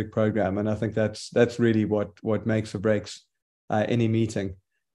scientific program. And I think that's really what makes or breaks any meeting.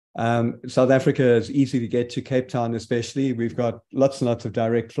 South Africa is easy to get to, Cape Town especially. We've got lots and lots of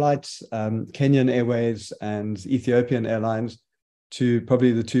direct flights, Kenyan Airways and Ethiopian Airlines, to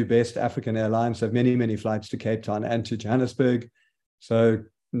probably the two best African airlines, have many, many flights to Cape Town and to Johannesburg. So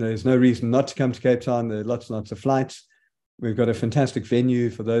there's no reason not to come to Cape Town. There are lots and lots of flights. We've got a fantastic venue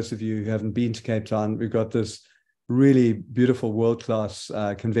for those of you who haven't been to Cape Town. We've got this really beautiful world-class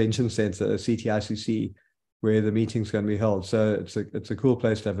convention center, CTICC, where the meeting's going to be held. So it's a cool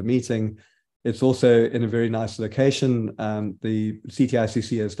place to have a meeting. It's also in a very nice location. The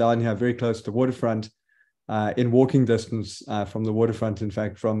CTICC is down here, very close to waterfront, in walking distance from the waterfront, in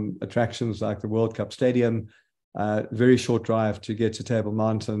fact, from attractions like the World Cup Stadium, very short drive to get to Table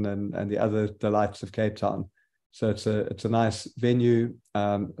Mountain and the other delights of Cape Town. So it's a nice venue,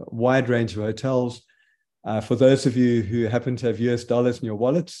 wide range of hotels. For those of you who happen to have US dollars in your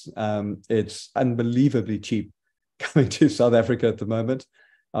wallets, it's unbelievably cheap coming to South Africa at the moment.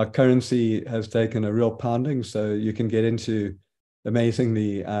 Our currency has taken a real pounding, so you can get into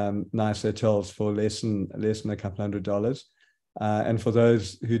amazingly nice hotels for less than a couple $100. And for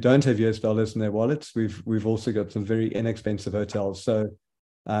those who don't have US dollars in their wallets, we've also got some very inexpensive hotels. So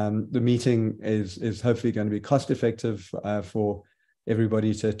the meeting is hopefully going to be cost effective for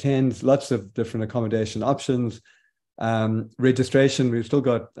everybody to attend. Lots of different accommodation options. Registration, we've still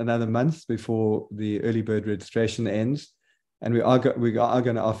got another month before the early bird registration ends. And we are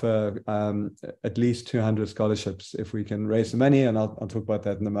going to offer at least 200 scholarships if we can raise the money, and I'll talk about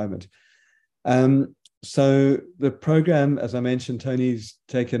that in a moment. So the program, as I mentioned, Tony's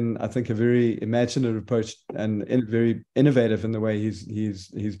taken, I think, a very imaginative approach and very innovative in the way he's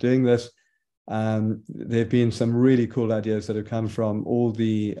doing this. There have been some really cool ideas that have come from all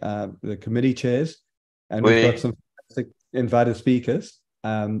the committee chairs, and we've got some invited speakers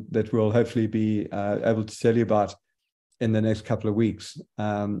that we'll hopefully be able to tell you about in the next couple of weeks.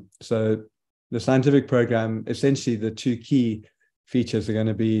 So the scientific program, essentially the two key features are going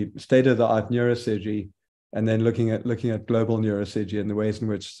to be state-of-the-art neurosurgery, and then looking at global neurosurgery and the ways in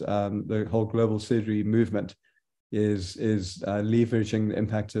which the whole global surgery movement is leveraging the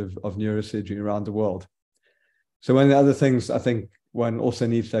impact of neurosurgery around the world. So one of the other things I think one also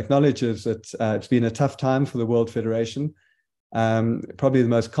needs to acknowledge is that it's been a tough time for the World Federation. Probably the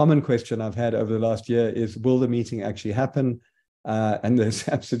most common question I've had over the last year is, will the meeting actually happen? And there's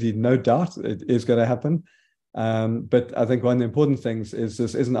absolutely no doubt it is going to happen. But I think one of the important things is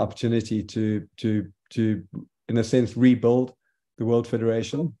this is an opportunity to in a sense, rebuild the World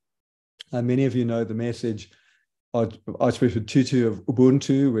Federation. Many of you know the message of Archbishop Tutu of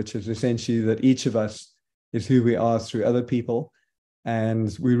Ubuntu, which is essentially that each of us is who we are through other people.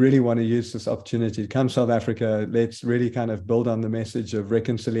 And we really want to use this opportunity to come to South Africa. Let's really kind of build on the message of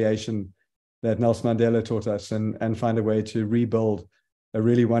reconciliation that Nelson Mandela taught us, and find a way to rebuild a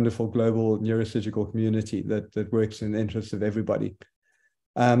really wonderful global neurosurgical community that works in the interest of everybody.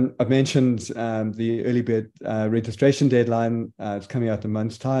 I've mentioned the early bird registration deadline. It's coming out in a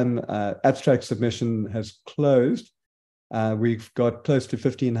month's time. Abstract submission has closed. We've got close to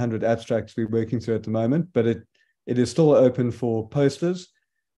 1,500 abstracts we're working through at the moment, but it is still open for posters.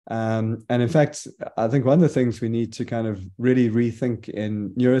 And in fact, I think one of the things we need to kind of really rethink in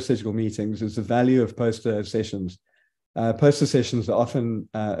neurosurgical meetings is the value of poster sessions. Poster sessions are often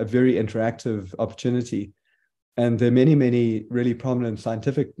a very interactive opportunity. And there are many, many really prominent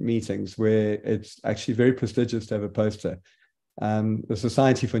scientific meetings where it's actually very prestigious to have a poster. The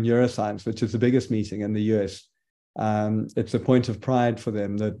Society for Neuroscience, which is the biggest meeting in the US, it's a point of pride for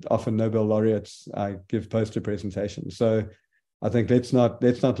them that often Nobel laureates give poster presentations. So I think let's not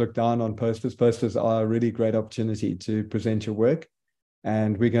look down on posters. Posters are a really great opportunity to present your work.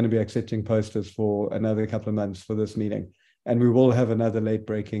 And we're going to be accepting posters for another couple of months for this meeting. And we will have another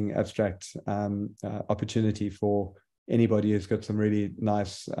late-breaking abstract opportunity for anybody who's got some really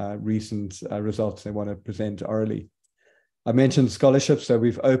nice recent results they want to present orally. I mentioned scholarships, so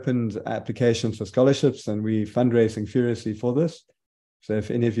we've opened applications for scholarships, and we're fundraising furiously for this. So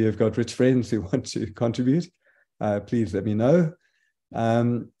if any of you have got rich friends who want to contribute, please let me know.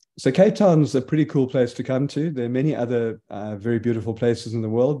 So Cape Town's a pretty cool place to come to. There are many other very beautiful places in the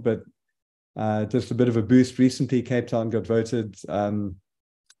world, but just a bit of a boost. Recently, Cape Town got voted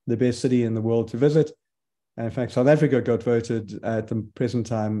the best city in the world to visit. And in fact, South Africa got voted at the present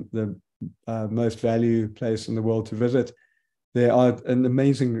time the most value place in the world to visit. There are an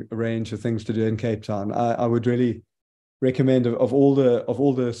amazing range of things to do in Cape Town. I would really recommend of all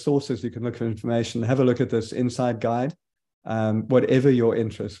the sources you can look for information, have a look at this inside guide. Whatever your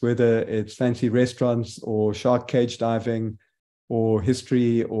interest, whether it's fancy restaurants or shark cage diving or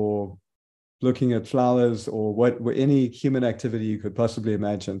history or looking at flowers or any human activity you could possibly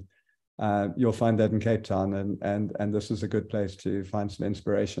imagine, you'll find that in Cape Town, and this is a good place to find some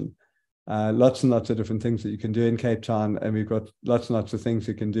inspiration. Lots and lots of different things that you can do in Cape Town, and we've got lots and lots of things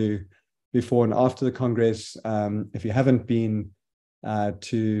you can do before and after the Congress. If you haven't been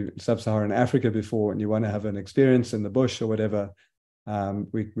to Sub-Saharan Africa before and you want to have an experience in the bush or whatever,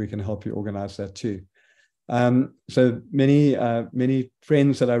 we can help you organize that too. So many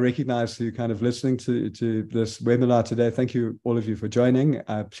friends that I recognize who kind of listening to this webinar today, thank you all of you for joining.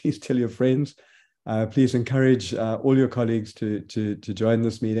 Please tell your friends. Please encourage all your colleagues to join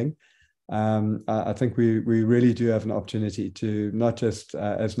this meeting. I think we really do have an opportunity to not just,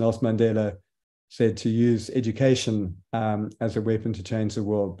 as Nelson Mandela said, to use education as a weapon to change the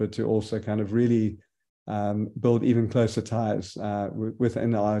world, but to also kind of really build even closer ties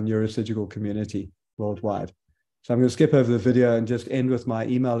within our neurosurgical community worldwide. So I'm going to skip over the video and just end with my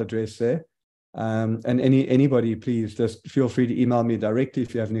email address there. And anybody, please just feel free to email me directly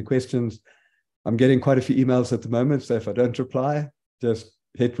if you have any questions. I'm getting quite a few emails at the moment, so if I don't reply, just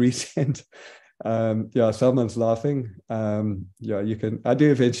hit resend. Yeah, Salman's laughing. Yeah, you can. I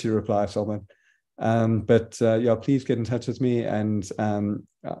do eventually reply, Salman. But yeah, please get in touch with me. And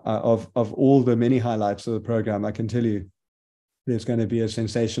of all the many highlights of the program, I can tell you there's going to be a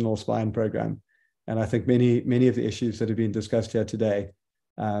sensational spine program. And I think many of the issues that have been discussed here today,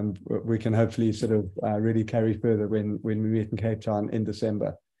 we can hopefully sort of really carry further when we meet in Cape Town in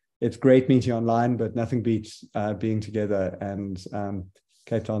December. It's great meeting online, but nothing beats being together. And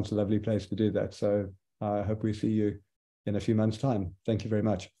Cape Town's a lovely place to do that. So I hope we see you in a few months' time. Thank you very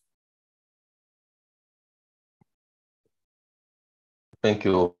much. Thank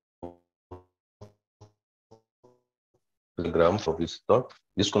you, Graham, for this talk.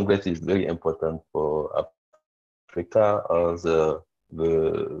 This congress is very important for Africa, as the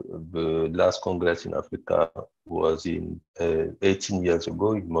last congress in Africa was in 18 years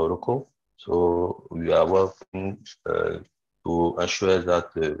ago in Morocco. So we are working to ensure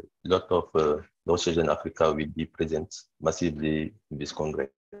that a lot of neurosurgeons in Africa will be present massively in this congress.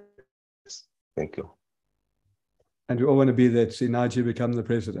 Thank you. And we all want to be there to see Naji become the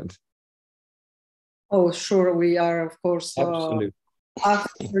president. Oh, sure. We are, of course, absolutely.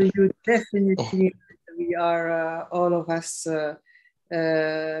 After you, definitely, we are all of us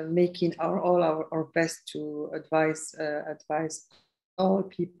making our best to advise all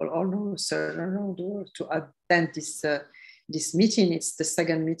people, all neurosurgeons around the world to attend this meeting. It's the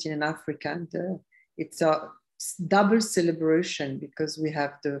second meeting in Africa, and it's a double celebration because we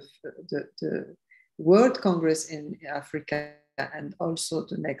have the World Congress in Africa and also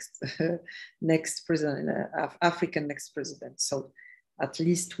the next president, African next president. So at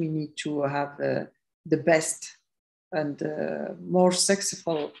least we need to have the best and more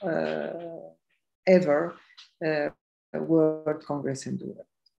successful ever World Congress in the world.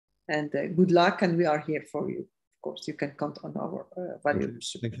 And good luck, and we are here for you. Of course, you can count on our valuable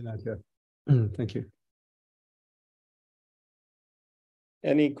support. Thank you, Nadia. Thank you.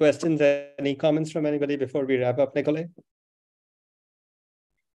 Any questions, any comments from anybody before we wrap up, Nicolai?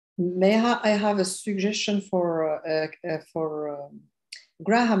 May I have a suggestion for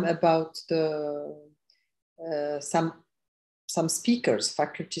Graham about the some speakers,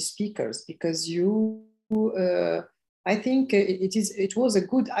 faculty speakers, because I think it was a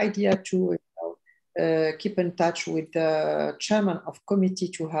good idea to keep in touch with the chairman of committee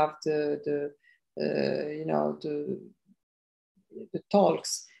to have the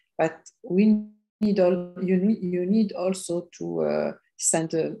talks, but you need also to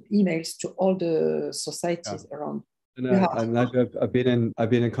send emails to all the societies around. And I've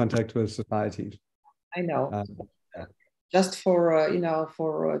been in contact with societies. I know. Just for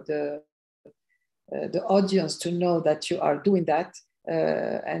for the audience to know that you are doing that,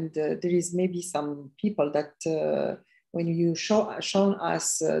 and there is maybe some people that when you shown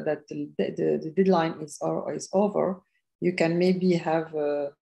us that the deadline is over, you can maybe have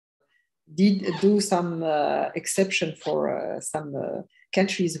do some exception for some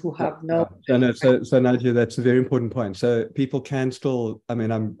countries who have no. So Nadia, that's a very important point. So people can still. I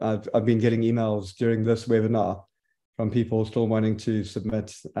mean, I've been getting emails during this webinar from people still wanting to submit.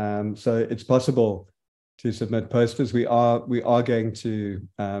 So it's possible to submit posters. We are going to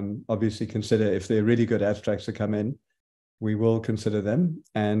obviously consider if they're really good abstracts to come in. We will consider them,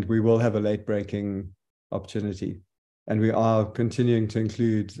 and we will have a late breaking opportunity. And we are continuing to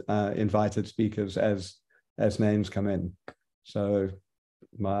include invited speakers as names come in. So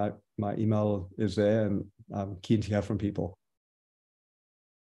my email is there, and I'm keen to hear from people.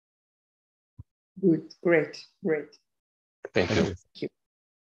 Good, great. Thank you.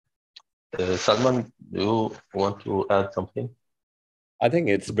 Salman, do you want to add something? I think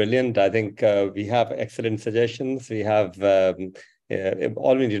it's brilliant. I think we have excellent suggestions. We have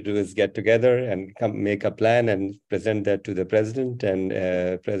all we need to do is get together and make a plan and present that to the president, and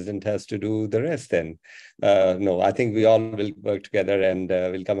president has to do the rest then. No, I think we all will work together and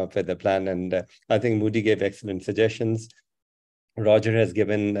we'll come up with a plan. And I think Moody gave excellent suggestions. Roger has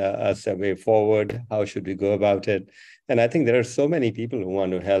given us a way forward. How should we go about it? And I think there are so many people who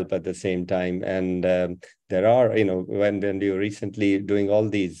want to help at the same time. And there are, when we were recently doing all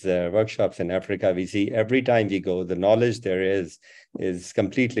these workshops in Africa, we see every time we go, the knowledge there is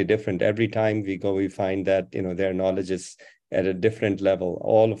completely different. Every time we go, we find that, their knowledge is at a different level.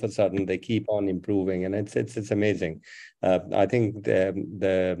 All of a sudden, they keep on improving, and it's amazing. I think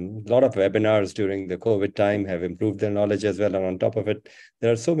the lot of webinars during the COVID time have improved their knowledge as well. And on top of it,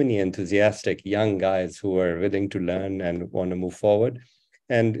 there are so many enthusiastic young guys who are willing to learn and want to move forward.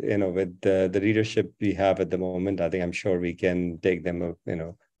 And with the leadership we have at the moment, I'm sure we can take them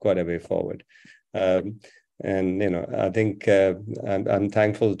quite a way forward. And I think I'm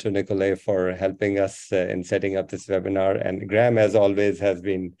thankful to Nicolai for helping us in setting up this webinar. And Graham, as always, has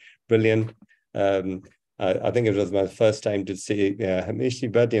been brilliant. I think it was my first time to see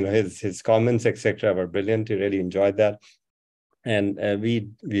Hamishi, but his comments, etc., were brilliant. He really enjoyed that. And we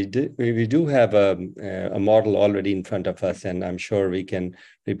do have a model already in front of us, and I'm sure we can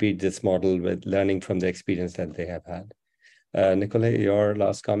repeat this model with learning from the experience that they have had. Nicolai, your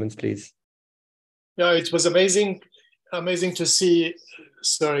last comments, please. Yeah, it was amazing to see.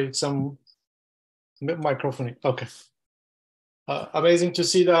 Sorry, some microphone. Okay. Amazing to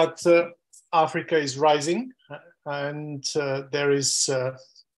see that Africa is rising, and there is.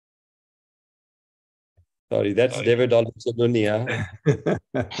 Sorry, that's David Olusodunia.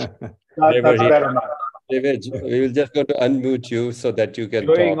 That's better now. David, we will just go to unmute you so that you can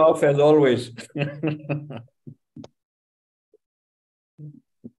Going talk. off as always.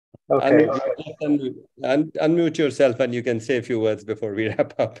 Okay. Unmute yourself and you can say a few words before we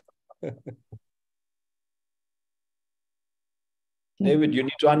wrap up. David, you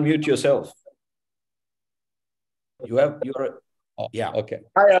need to unmute yourself. Yeah. Okay.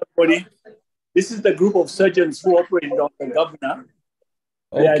 Hi, everybody. This is the group of surgeons who operate in the governor.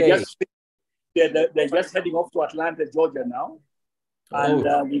 Okay. They're just heading off to Atlanta, Georgia now.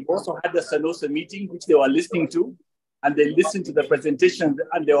 And we've also had the Sanosa meeting, which they were listening to. And they listened to the presentation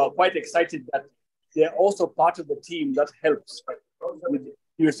and they were quite excited that they're also part of the team that helps with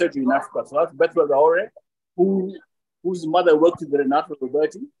neurosurgery in Africa. So that's Bethuel Raore, whose mother worked with Renato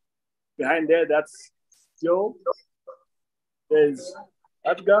Roberti. Behind there, that's Joe. There's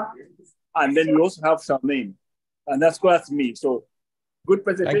Edgar. And then we also have Charmaine. And that's me. So good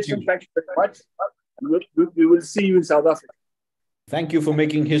presentation. Thank you very much. And we will see you in South Africa. Thank you for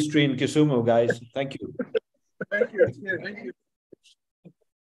making history in Kisumu, guys. Thank you. Thank you. Thank you.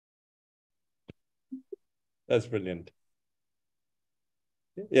 That's brilliant.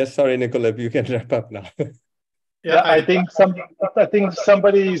 Yes, sorry, Nicolai, you can wrap up now. Yeah, I think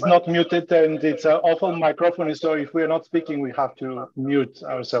somebody is not muted and it's an awful microphone. So if we're not speaking, we have to mute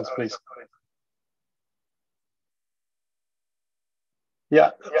ourselves, please.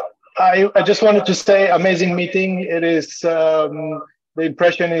 Yeah, I just wanted to say, amazing meeting. It is, the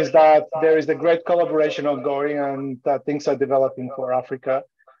impression is that there is a great collaboration ongoing and that things are developing for Africa.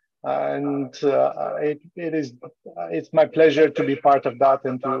 And it's my pleasure to be part of that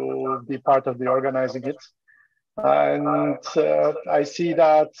and to be part of the organizing it. And I see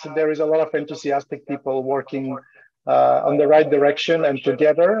that there is a lot of enthusiastic people working on the right direction and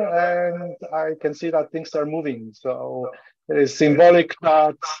together, and I can see that things are moving. So it is symbolic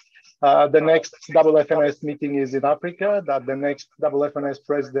that the next WFNS meeting is in Africa, that the next WFNS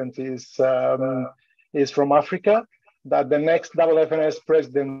president is from Africa, that the next WFNS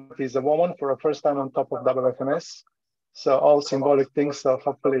president is a woman for the first time on top of WFNS. So all symbolic things. So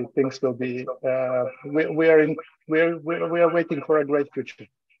hopefully things will be. We are waiting for a great future.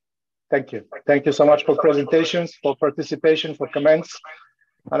 Thank you. Thank you so much for presentations, for participation, for comments,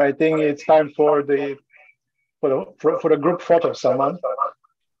 and I think it's time for the group photo, Salman.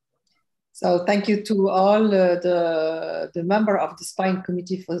 So thank you to all the member of the Spine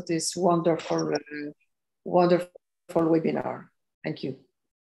Committee for this wonderful webinar. Thank you.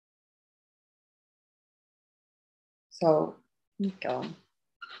 So, go.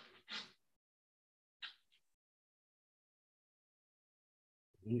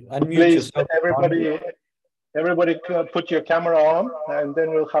 Please, everybody put your camera on, and then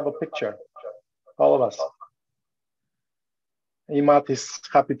we'll have a picture, all of us. Imat is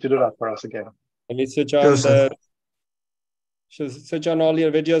happy to do that for us again. Can you switch on all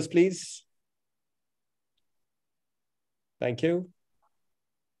your videos, please? Thank you.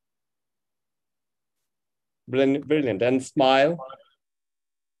 Brilliant, brilliant. And smile.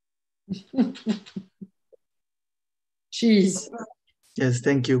 Cheese. Yes,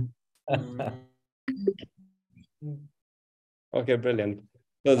 thank you. Okay, brilliant.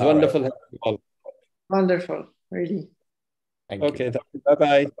 It was wonderful. Right. Wonderful, really. Okay,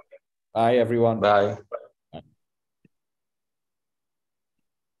 bye-bye. Bye, everyone. Bye.